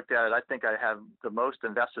did, I looked at it, I think I have the most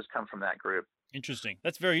investors come from that group. Interesting.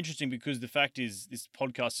 That's very interesting because the fact is this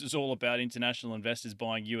podcast is all about international investors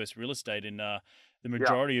buying US real estate, and the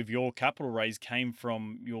majority of your capital raise came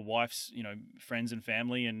from your wife's, friends and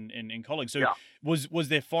family and colleagues. So was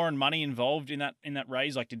there foreign money involved in that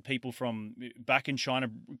raise? Like, did people from back in China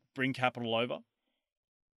bring capital over?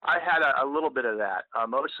 I had a little bit of that.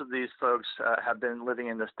 Most of these folks have been living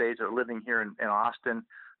in the States or living here in Austin,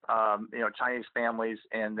 Chinese families,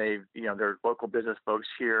 and they're local business folks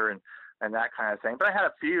here and that kind of thing. But I had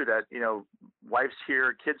a few that, wife's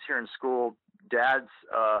here, kids here in school, dad's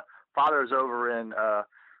father's over in, or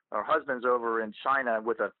husband's over in China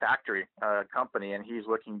with a factory company, and he's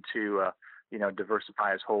looking to,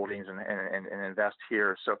 diversify his holdings and invest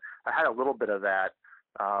here. So I had a little bit of that.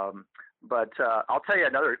 But I'll tell you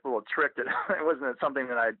another little trick that it wasn't something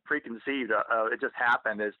that I preconceived. It just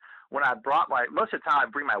happened is when I brought most of the time I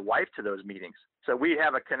bring my wife to those meetings. So we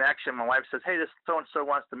have a connection. My wife says, hey, this so-and-so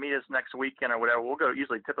wants to meet us next weekend or whatever. We'll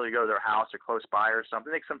typically go to their house or close by or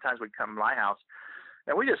something. I think sometimes we'd come to my house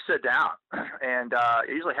and we just sit down and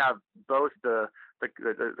usually have both the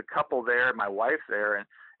couple there, my wife there. And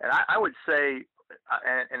I would say,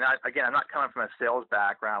 again, I'm not coming from a sales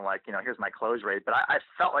background, like, here's my close rate, but I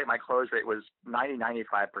felt like my close rate was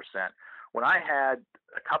 95%. When I had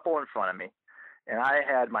a couple in front of me and I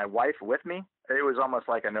had my wife with me, it was almost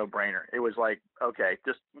like a no-brainer. It was like, okay,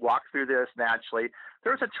 just walk through this naturally.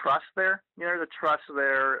 There's a trust there. There's a trust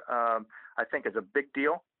there. I think is a big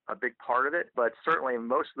deal, a big part of it. But certainly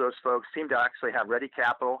most of those folks seem to actually have ready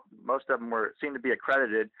capital. Most of them seem to be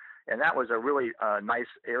accredited, and that was a really nice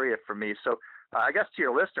area for me. So I guess to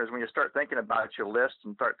your listeners, when you start thinking about your list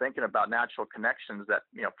and start thinking about natural connections that,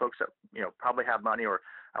 folks that, probably have money or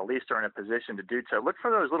at least are in a position to do so, look for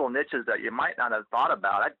those little niches that you might not have thought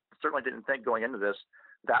about. I certainly didn't think going into this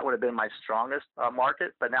that would have been my strongest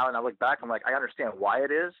market. But now that I look back, I'm like, I understand why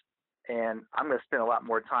it is. And I'm going to spend a lot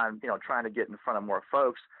more time, trying to get in front of more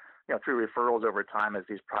folks, through referrals over time as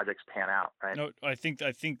these projects pan out. Right. No, I think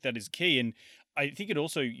that is key. And I think it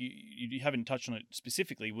also, you haven't touched on it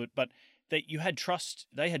specifically, but that you had trust.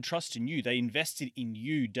 They had trust in you. They invested in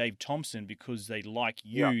you, Dave Thompson, because they like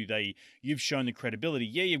you. Yeah. You've shown the credibility.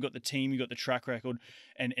 Yeah, you've got the team, you've got the track record,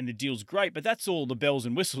 and the deal's great. But that's all the bells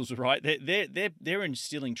and whistles, right? They're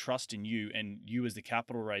instilling trust in you and you as the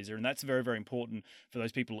capital raiser, and that's very, very important for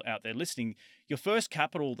those people out there listening. Your first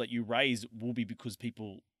capital that you raise will be because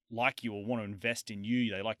people like you or want to invest in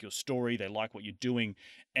you. They like your story. They like what you're doing,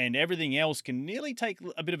 and everything else can nearly take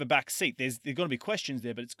a bit of a back seat. There's going to be questions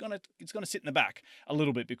there, but it's going to sit in the back a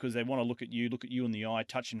little bit because they want to look at you in the eye,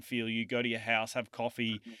 touch and feel you, go to your house, have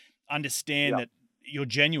coffee, understand that you're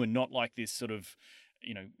genuine, not like this sort of,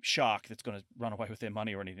 shark that's going to run away with their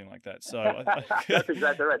money or anything like that. So that's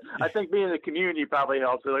exactly right. I think being in the community probably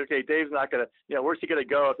helps. Okay, Dave's not going to, where's he going to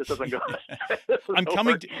go if this doesn't go? I'm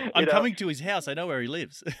coming to his house. I know where he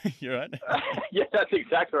lives. You're right. Yeah, that's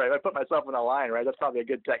exactly right. I put myself on the line, right? That's probably a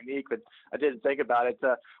good technique, but I didn't think about it.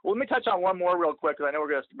 Well, let me touch on one more real quick because I know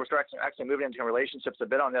we're actually moving into relationships a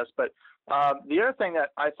bit on this. But the other thing that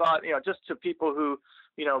I thought, just to people who,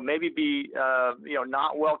 maybe be,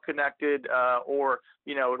 not well connected or,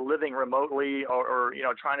 living remotely or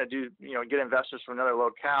trying to do, get investors from another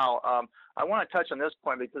locale. I want to touch on this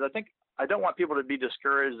point because I don't want people to be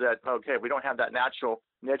discouraged that, okay, we don't have that natural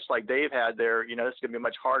niche like Dave had there, this is going to be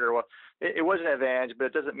much harder. Well, it was an advantage, but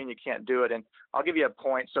it doesn't mean you can't do it. And I'll give you a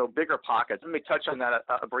point. So Bigger Pockets, let me touch on that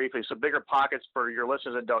briefly. So Bigger Pockets, for your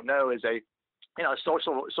listeners that don't know, is a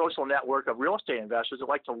social network of real estate investors that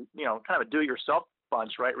like to, kind of a do-it-yourself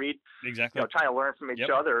bunch, right, Reed? Exactly. Trying to learn from each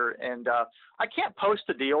other. And I can't post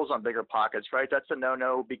the deals on Bigger Pockets, right? That's a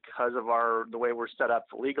no-no because of the way we're set up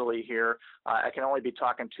legally here. I can only be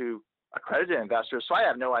talking to accredited investors, so I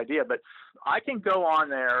have no idea. But I can go on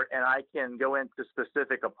there and I can go into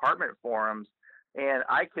specific apartment forums and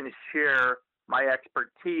I can share my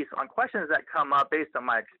expertise on questions that come up based on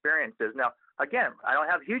my experiences. Now, again, I don't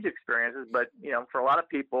have huge experiences, but for a lot of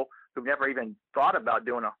people who've never even thought about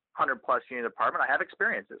doing a 100+ unit apartment, I have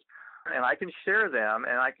experiences, and I can share them,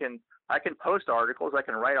 and I can post articles. I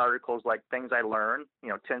can write articles like things I learned,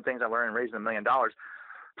 10 things I learned in raising $1 million.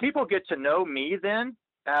 People get to know me then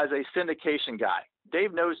as a syndication guy.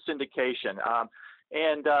 Dave knows syndication,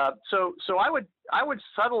 so I would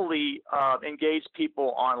subtly engage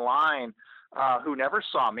people online who never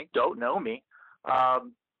saw me, don't know me.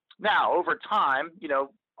 Now, over time,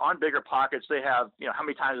 on Bigger Pockets, they have, how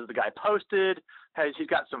many times has the guy posted? he's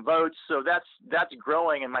got some votes, so that's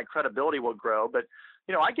growing, and my credibility will grow. But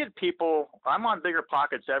I get people. I'm on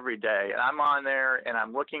BiggerPockets every day, and I'm on there, and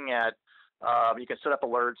I'm looking at. You can set up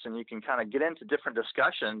alerts, and you can kind of get into different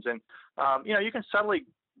discussions, and you can subtly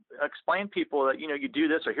explain people that you do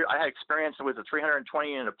this, or here I had experience with a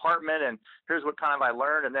 320 unit apartment, and here's what kind of I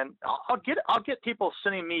learned, and then I'll get people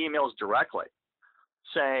sending me emails directly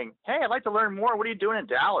saying, hey, I'd like to learn more. What are you doing in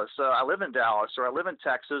Dallas? I live in Dallas, or I live in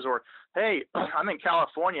Texas, or hey, I'm in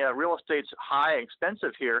California. Real estate's high and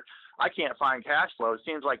expensive here. I can't find cash flow. It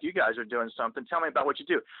seems like you guys are doing something. Tell me about what you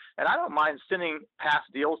do. And I don't mind sending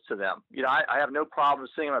past deals to them. I have no problem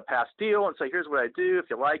sending them a past deal and say, here's what I do. If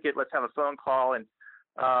you like it, let's have a phone call. And,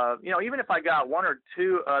 even if I got 1 or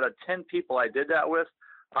 2 out of 10 people I did that with,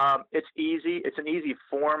 it's easy. It's an easy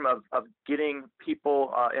form of getting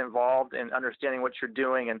people involved and understanding what you're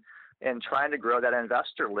doing and trying to grow that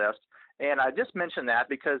investor list. And I just mentioned that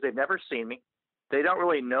because they've never seen me. They don't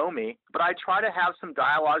really know me, but I try to have some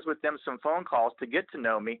dialogues with them, some phone calls to get to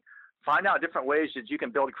know me, find out different ways that you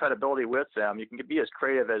can build credibility with them. You can be as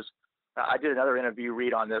creative as I did another interview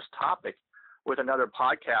read on this topic with another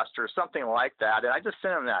podcaster, something like that. And I just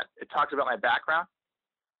sent them that. It talks about my background,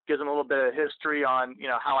 gives them a little bit of history on,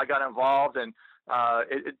 how I got involved. And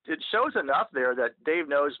it shows enough there that Dave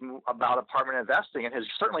knows about apartment investing, and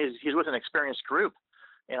he's with an experienced group.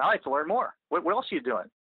 And I like to learn more. What else are you doing?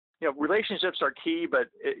 Relationships are key, but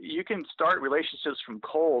you can start relationships from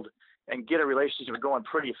cold and get a relationship going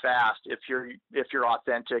pretty fast if you're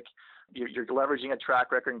authentic. You're leveraging a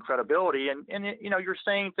track record and credibility, and you're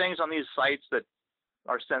saying things on these sites that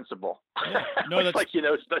are sensible. Yeah. No, that's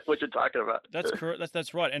that's what you're talking about. That's correct.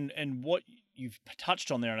 That's right. And what you've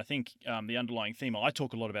touched on there, and I think the underlying theme I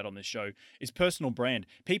talk a lot about on this show is personal brand.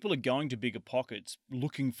 People are going to BiggerPockets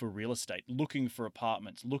looking for real estate, looking for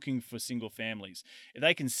apartments, looking for single families. If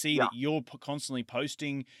they can see that you're constantly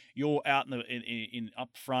posting, you're out in up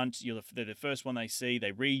front, they're the first one they see,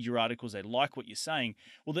 they read your articles, they like what you're saying.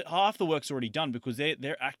 Well, half the work's already done because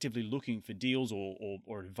they're actively looking for deals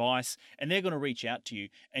or advice, and they're going to reach out to you,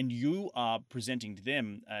 and you are presenting to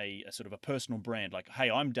them a sort of a personal brand. Like,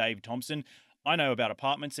 hey, I'm Dave Thompson. I know about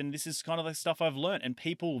apartments, and this is kind of the stuff I've learned. And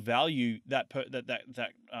people value that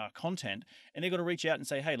content, and they're going to reach out and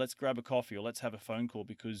say, "Hey, let's grab a coffee or let's have a phone call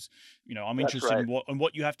because I'm interested in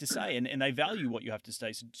what you have to say," and they value what you have to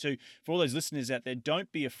say. So for all those listeners out there,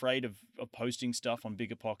 don't be afraid of posting stuff on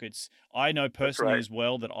BiggerPockets. I know personally as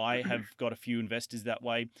well that I have got a few investors that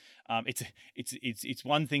way. It's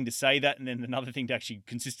one thing to say that, and then another thing to actually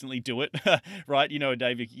consistently do it, right?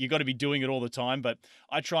 Dave, you got to be doing it all the time. But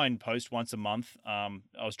I try and post once a month.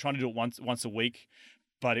 I was trying to do it once a week,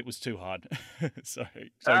 but it was too hard. so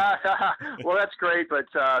well, that's great. But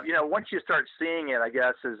once you start seeing it, I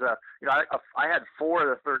guess I had 4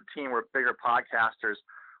 of the 13 were bigger podcasters.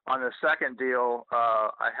 On the second deal,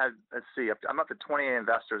 I had I'm up to 20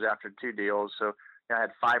 investors after 2 deals. So I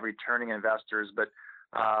had 5 returning investors, but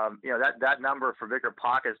that number for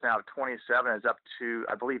BiggerPockets now 27 is up to,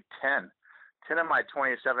 I believe, 10. 10 of my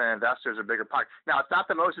 27 investors are BiggerPockets. Now, it's not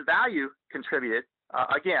the most value contributed.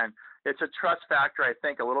 Again, it's a trust factor, I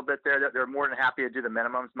think, a little bit there. That they're more than happy to do the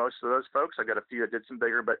minimums, most of those folks. I got a few that did some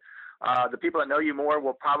bigger, but the people that know you more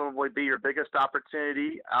will probably be your biggest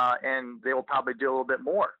opportunity, and they will probably do a little bit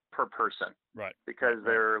more per person, right? Because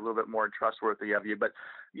they're a little bit more trustworthy of you. But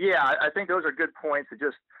yeah, I think those are good points. To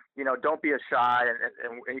just don't be shy,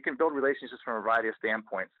 and you can build relationships from a variety of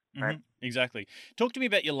standpoints. Right? Mm-hmm. Exactly. Talk to me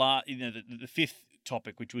about your the fifth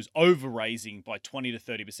topic, which was over-raising by 20 to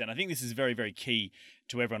 30%. I think this is very, very key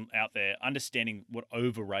to everyone out there understanding what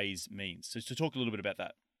over-raise means. So to talk a little bit about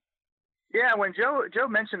that. Yeah, when Joe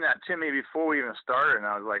mentioned that to me before we even started, and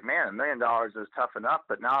I was like, man, $1 million is tough enough,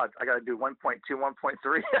 but now I got to do 1.2,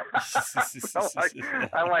 1.3.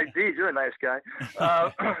 I'm like, geez, you're a nice guy.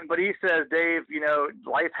 But he says, Dave,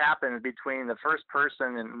 life happens between the first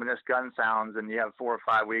person and when this gun sounds, and you have 4 or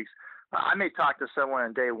 5 weeks. I may talk to someone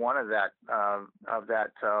on day 1 of that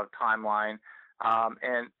timeline,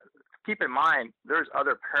 and keep in mind there's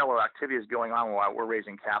other parallel activities going on while we're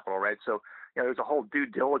raising capital, right? So there's a whole due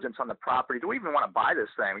diligence on the property. Do we even want to buy this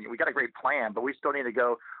thing? We got a great plan, but we still need to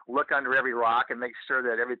go look under every rock and make sure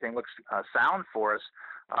that everything looks sound for us.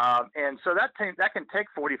 And so that can take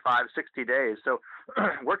 45, 60 days. So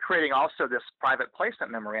we're creating also this private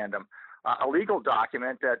placement memorandum, a legal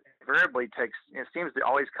document that invariably seems to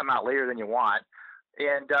always come out later than you want.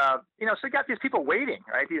 And, so you got these people waiting,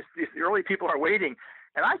 right? These early people are waiting.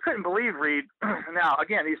 And I couldn't believe, Reed. Now,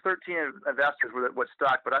 again, these 13 investors were what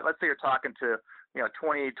stuck, but let's say you're talking to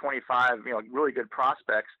 20, 25 really good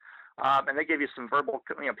prospects, and they give you some verbal,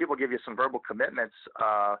 people give you some verbal commitments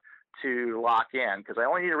to lock in because I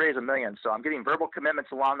only need to raise $1 million. So I'm getting verbal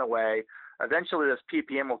commitments along the way. Eventually, this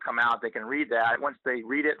PPM will come out. They can read that. Once they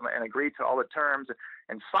read it and agree to all the terms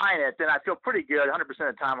and sign it, then I feel pretty good. 100% of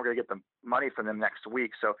the time, we're going to get the money from them next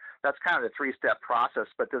week. So that's kind of the 3-step process.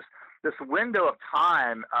 But this window of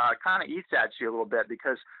time kind of eats at you a little bit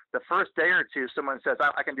because the first day or two, someone says,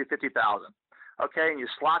 I can do 50,000. Okay, and you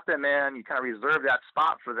slot them in. You kind of reserve that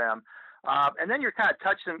spot for them. And then you're kind of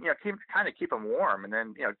touching, keep them warm. And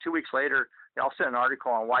then, 2 weeks later, I'll send an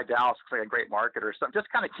article on why Dallas looks like a great market or something,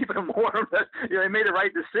 just kind of keeping them warm. They made the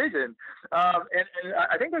right decision. And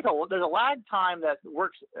I think there's a lag time that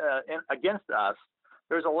works against us.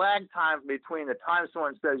 There's a lag time between the time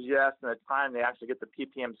someone says yes and the time they actually get the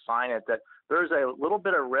PPM sign it, that there's a little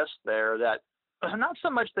bit of risk there that not so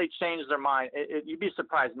much they changed their mind. You'd be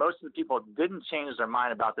surprised. Most of the people didn't change their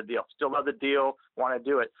mind about the deal. Still love the deal, want to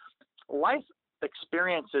do it. Life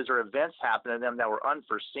experiences or events happen to them that were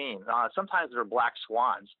unforeseen. Sometimes they're black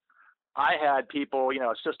swans. I had people,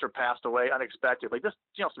 a sister passed away unexpectedly, just,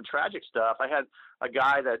 some tragic stuff. I had a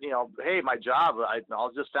guy that, hey, my job, I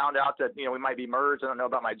just found out that, we might be merged. I don't know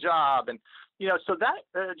about my job. And, so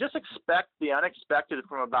that just expect the unexpected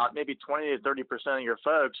from about maybe 20 to 30% of your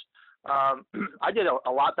folks. I did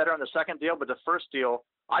a lot better on the second deal, but the first deal,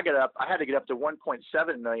 I had to get up to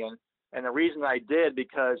 1.7 million. And the reason I did,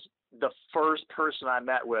 because the first person I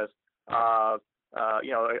met with,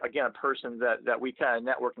 again, a person that we kind of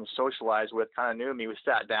networked and socialized with, kind of knew me. We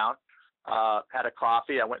sat down, had a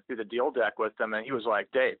coffee. I went through the deal deck with him, and he was like,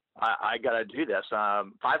 Dave, I got to do this.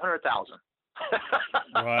 500,000.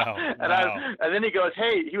 Wow. And then he goes,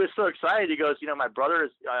 hey, he was so excited. He goes, my brother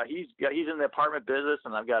is, he's in the apartment business,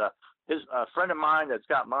 and I've got a friend of mine that's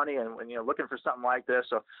got money and looking for something like this.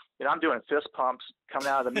 So, I'm doing fist pumps coming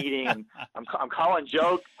out of the meeting, and I'm calling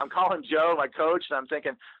Joe, my coach, and I'm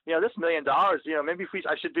thinking, this $1 million, maybe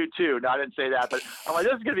I should do 2. No, I didn't say that, but I'm like,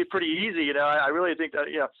 this is going to be pretty easy. I really think that,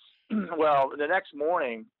 well, the next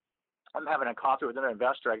morning I'm having a coffee with another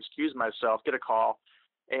investor. I excuse myself, get a call.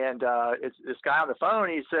 And it's this guy on the phone.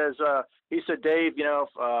 He said, Dave,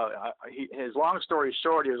 his long story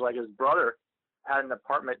short, he was like, his brother had an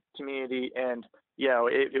apartment community, and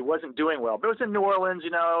it wasn't doing well. But it was in New Orleans,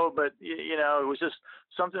 but it was just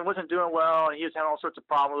something wasn't doing well, and he was having all sorts of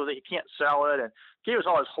problems with it. He can't sell it, and he gave us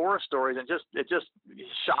all his horror stories, and it just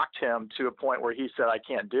shocked him to a point where he said, I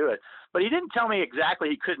can't do it. But he didn't tell me exactly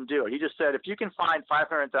he couldn't do it. He just said, if you can find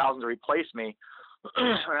 500,000 to replace me.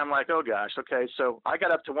 And I'm like, oh gosh, okay. So I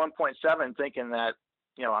got up to 1.7 thinking that,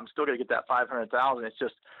 I'm still going to get that 500,000. It's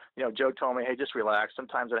just, Joe told me, hey, just relax.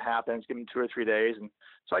 Sometimes it happens. Give me 2 or 3 days. And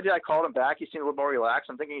so I did. I called him back. He seemed a little more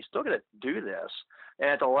relaxed. I'm thinking he's still going to do this. And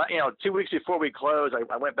at the, 2 weeks before we closed,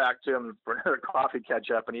 I went back to him for another coffee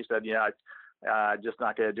catch up, and he said, just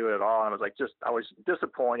not going to do it at all. And I was like, I was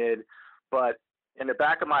disappointed, but in the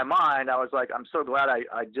back of my mind, I was like, I'm so glad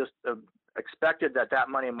I just expected that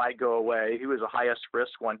money might go away. He was the highest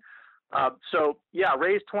risk one. So yeah,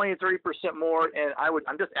 raise 20, 30% more. And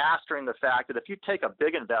I'm just asterisking the fact that if you take a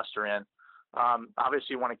big investor in, obviously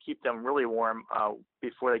you want to keep them really warm,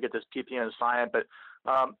 before they get this PPM assignment. But,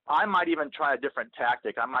 I might even try a different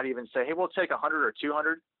tactic. I might even say, hey, we'll take 100 or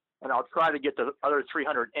 200 and I'll try to get the other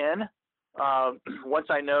 300 in. Once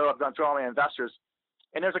I know I've gone through all my investors.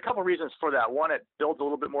 And there's a couple reasons for that. One, it builds a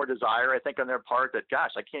little bit more desire, I think, on their part that,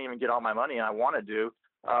 gosh, I can't even get all my money and I want to do.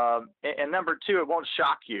 And number 2, it won't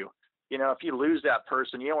shock you. If you lose that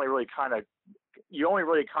person, you only really kind of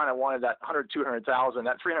wanted that 100, 200,000.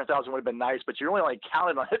 That 300,000 would have been nice, but you only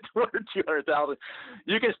counted on it 200, 200,000.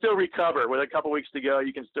 You can still recover with a couple weeks to go.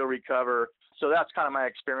 You can still recover. So that's kind of my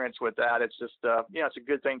experience with that. It's just, it's a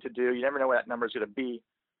good thing to do. You never know what that number is going to be,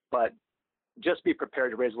 but just be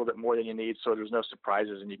prepared to raise a little bit more than you need, so there's no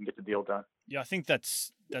surprises and you can get the deal done. Yeah, I think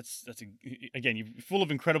again, you're full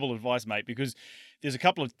of incredible advice, mate, because there's a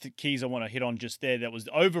couple of keys I want to hit on just there. That was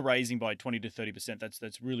over raising by 20 to 30%.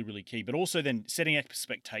 That's really, really key. But also then setting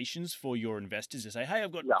expectations for your investors to say, hey,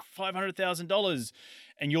 I've got $500,000.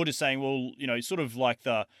 And you're just saying, well, sort of like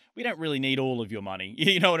we don't really need all of your money.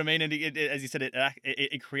 You know what I mean? And as you said,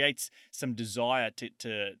 it creates some desire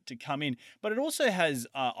to come in. But it also has,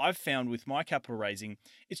 I've found with my capital raising,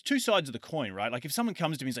 it's 2 sides of the coin, right? Like if someone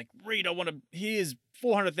comes to me and is like, Reed, here's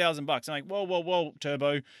 $400,000. I'm like, whoa,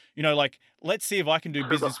 Turbo, let's see if I can do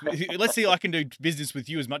business. Let's see if I can do business with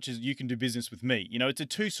you as much as you can do business with me. It's a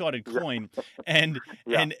 2-sided coin, and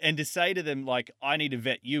to say to them like, I need to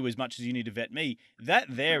vet you as much as you need to vet me. That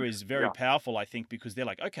there is very powerful, I think, because they're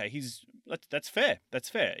like, okay, That's fair. That's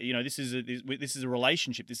fair. This is a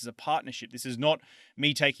relationship. This is a partnership. This is not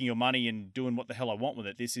me taking your money and doing what the hell I want with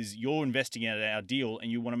it. This is you're investing in our deal and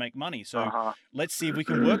you want to make money. So let's see if we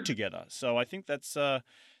can work together. So I think that's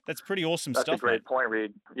pretty awesome stuff. That's a great mate. point,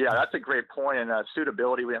 Reed. Yeah, that's a great point. And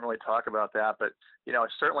suitability, we didn't really talk about that, but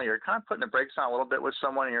certainly you're kind of putting the brakes on a little bit with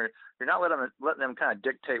someone. And you're not letting them kind of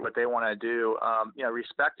dictate what they want to do.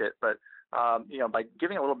 Respect it, but by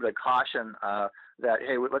giving a little bit of caution that,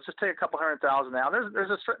 hey, let's just take a couple $100,000 now.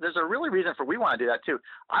 There's a really reason for we want to do that too.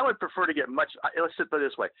 I would prefer to get much. Let's put it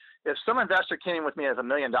this way: if some investor came in with me as $1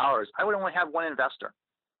 million, I would only have one investor.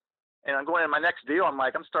 And I'm going in my next deal. I'm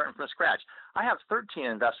starting from scratch. I have 13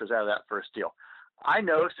 investors out of that first deal. I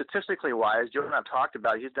know statistically wise, Joe and I've talked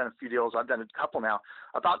about it. He's done a few deals. I've done a couple now.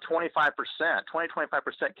 About 25%,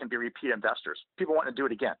 25% can be repeat investors. People want to do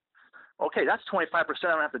it again. Okay, that's 25% I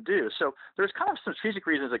don't have to do. So there's kind of some strategic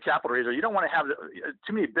reasons as a capital raiser. You don't want to have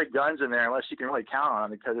too many big guns in there unless you can really count on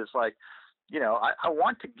them, because it's like, I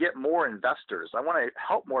want to get more investors. I want to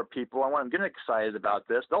help more people. I want them getting excited about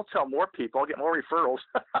this. They'll tell more people. I'll get more referrals,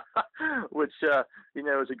 which,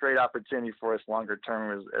 is a great opportunity for us longer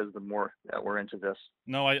term as the more that we're into this.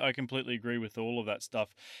 No, I completely agree with all of that stuff.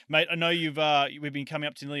 Mate, I know we've been coming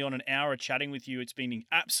up to nearly on an hour chatting with you. It's been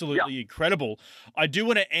absolutely incredible. I do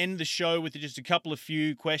want to end the show with just a couple of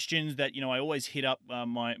few questions that, I always hit up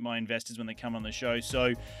my investors when they come on the show.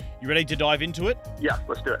 So you ready to dive into it? Yeah,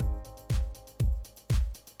 let's do it.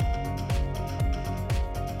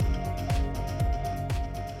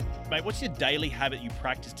 Mate, what's your daily habit you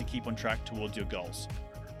practice to keep on track towards your goals?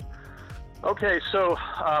 Okay, so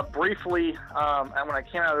briefly, and when I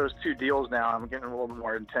came out of those two deals now, I'm getting a little bit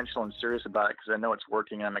more intentional and serious about it because I know it's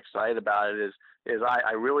working and I'm excited about it, is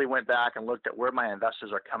I really went back and looked at where my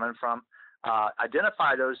investors are coming from,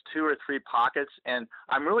 identify those 2 or 3 pockets, and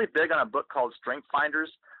I'm really big on a book called Strength Finders.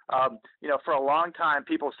 For a long time,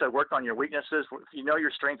 people said work on your weaknesses. If you know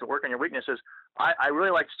your strengths, work on your weaknesses. I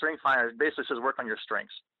really like Strength Finders. It basically says work on your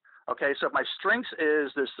strengths. Okay, so if my strengths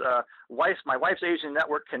is this my wife's Asian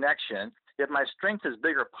network connection, if my strength is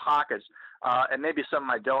bigger pockets and maybe some of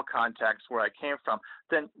my Dell contacts where I came from,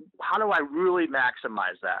 then how do I really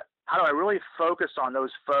maximize that? How do I really focus on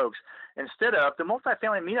those folks? Instead of the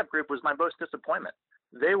multifamily meetup group was my most disappointment.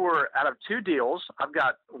 They were out of 2 deals. I've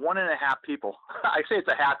got 1.5 people. I say it's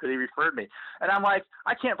a half because he referred me. And I'm like,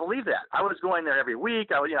 I can't believe that. I was going there every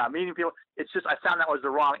week. I'm meeting people. It's just, I found that was the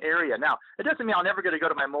wrong area. Now, it doesn't mean I'll never get to go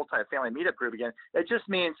to my multifamily meetup group again. It just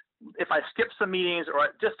means if I skip some meetings or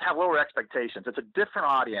just have lower expectations, it's a different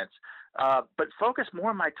audience. But focus more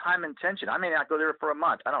on my time and attention. I may not go there for a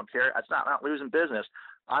month. I don't care. I'm not losing business.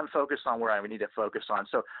 I'm focused on where I need to focus on.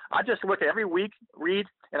 So I just look at every week, read,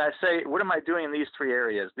 and I say, what am I doing in these 3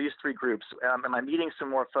 areas, these 3 groups? Am I meeting some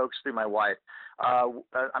more folks through my wife?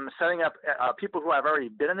 I'm setting up people who have already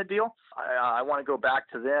been in the deal. I want to go back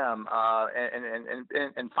to them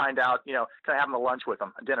and find out, can I have them a lunch with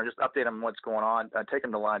them, dinner, just update them on what's going on, take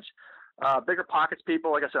them to lunch. Bigger Pockets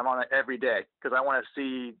people, like I said, I'm on it every day because I want to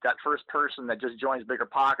see that first person that just joins Bigger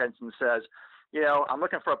Pockets and says, I'm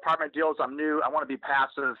looking for apartment deals. I'm new. I want to be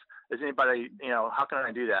passive. Is anybody, how can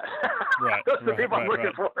I do that? Right. Those are the people I'm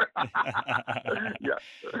looking for. Yeah.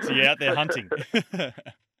 So you're out there hunting.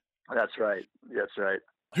 That's right. That's right.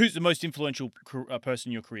 Who's the most influential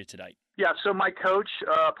person in your career to date? Yeah. So my coach,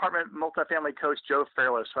 apartment multifamily coach, Joe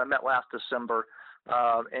Fairless, who I met last December.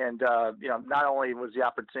 Not only was the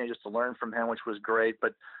opportunity just to learn from him, which was great,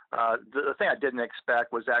 but the thing I didn't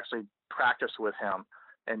expect was actually practice with him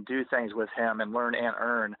and do things with him and learn and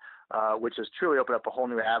earn, which has truly opened up a whole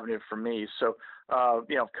new avenue for me. So,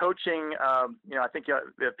 coaching, I think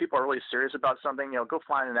if people are really serious about something, go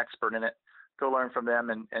find an expert in it, go learn from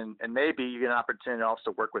them, and maybe you get an opportunity to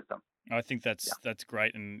also work with them. I think that's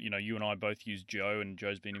great, and you and I both use Joe, and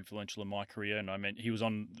Joe's been influential in my career. And he was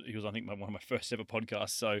I think one of my first ever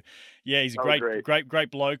podcasts. So yeah, he's a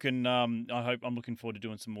great bloke, and I'm looking forward to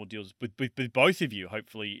doing some more deals with both of you,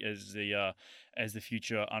 hopefully as the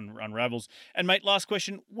future unravels. And mate, last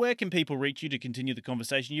question: where can people reach you to continue the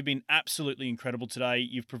conversation? You've been absolutely incredible today.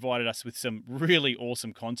 You've provided us with some really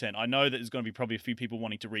awesome content. I know that there's going to be probably a few people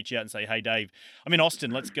wanting to reach out and say, "Hey, Dave, I'm in Austin.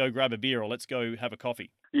 Let's go grab a beer or let's go have a coffee."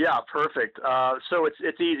 Yeah, perfect. So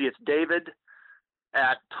it's easy. It's David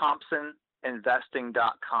at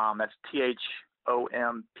ThompsonInvesting.com. That's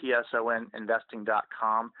THOMPSON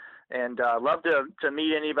investing.com. And love to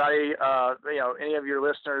meet anybody, any of your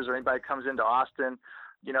listeners or anybody comes into Austin.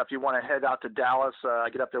 If you want to head out to Dallas, I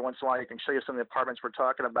get up there once in a while. I can show you some of the apartments we're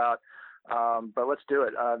talking about. But let's do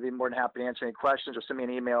it. I'd be more than happy to answer any questions or send me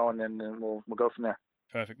an email, and then we'll go from there.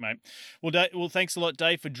 Perfect, mate. Well, thanks a lot,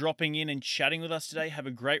 Dave, for dropping in and chatting with us today. Have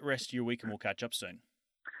a great rest of your week, and we'll catch up soon.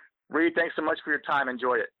 Reed, thanks so much for your time.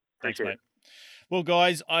 Enjoyed it. Thanks, Appreciate mate. Well,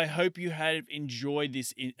 guys, I hope you have enjoyed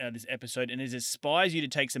this episode, and it inspires you to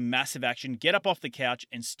take some massive action, get up off the couch,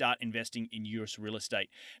 and start investing in US real estate.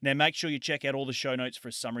 Now, make sure you check out all the show notes for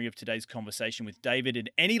a summary of today's conversation with David, and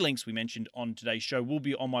any links we mentioned on today's show will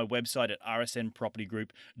be on my website at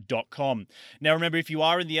rsnpropertygroup.com. Now, remember, if you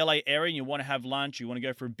are in the LA area and you want to have lunch, you want to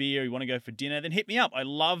go for a beer, you want to go for dinner, then hit me up. I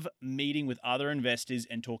love meeting with other investors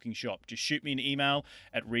and talking shop. Just shoot me an email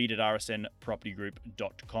at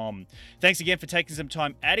reed@rsnpropertygroup.com. Thanks again for taking some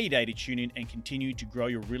time out of your day to tune in and continue to grow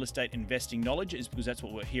your real estate investing knowledge, is because that's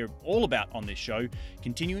what we're here all about on this show,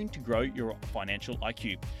 continuing to grow your financial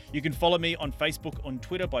IQ. You can follow me on Facebook, on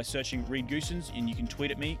Twitter by searching Reed Goossens, and you can tweet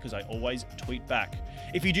at me because I always tweet back.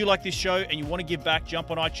 If you do like this show and you want to give back, jump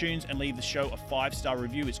on iTunes and leave the show a 5-star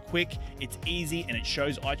review. It's quick, it's easy, and it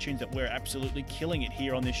shows iTunes that we're absolutely killing it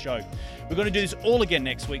here on this show. We're going to do this all again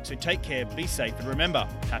next week, so take care, be safe, and remember,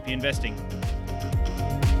 happy investing.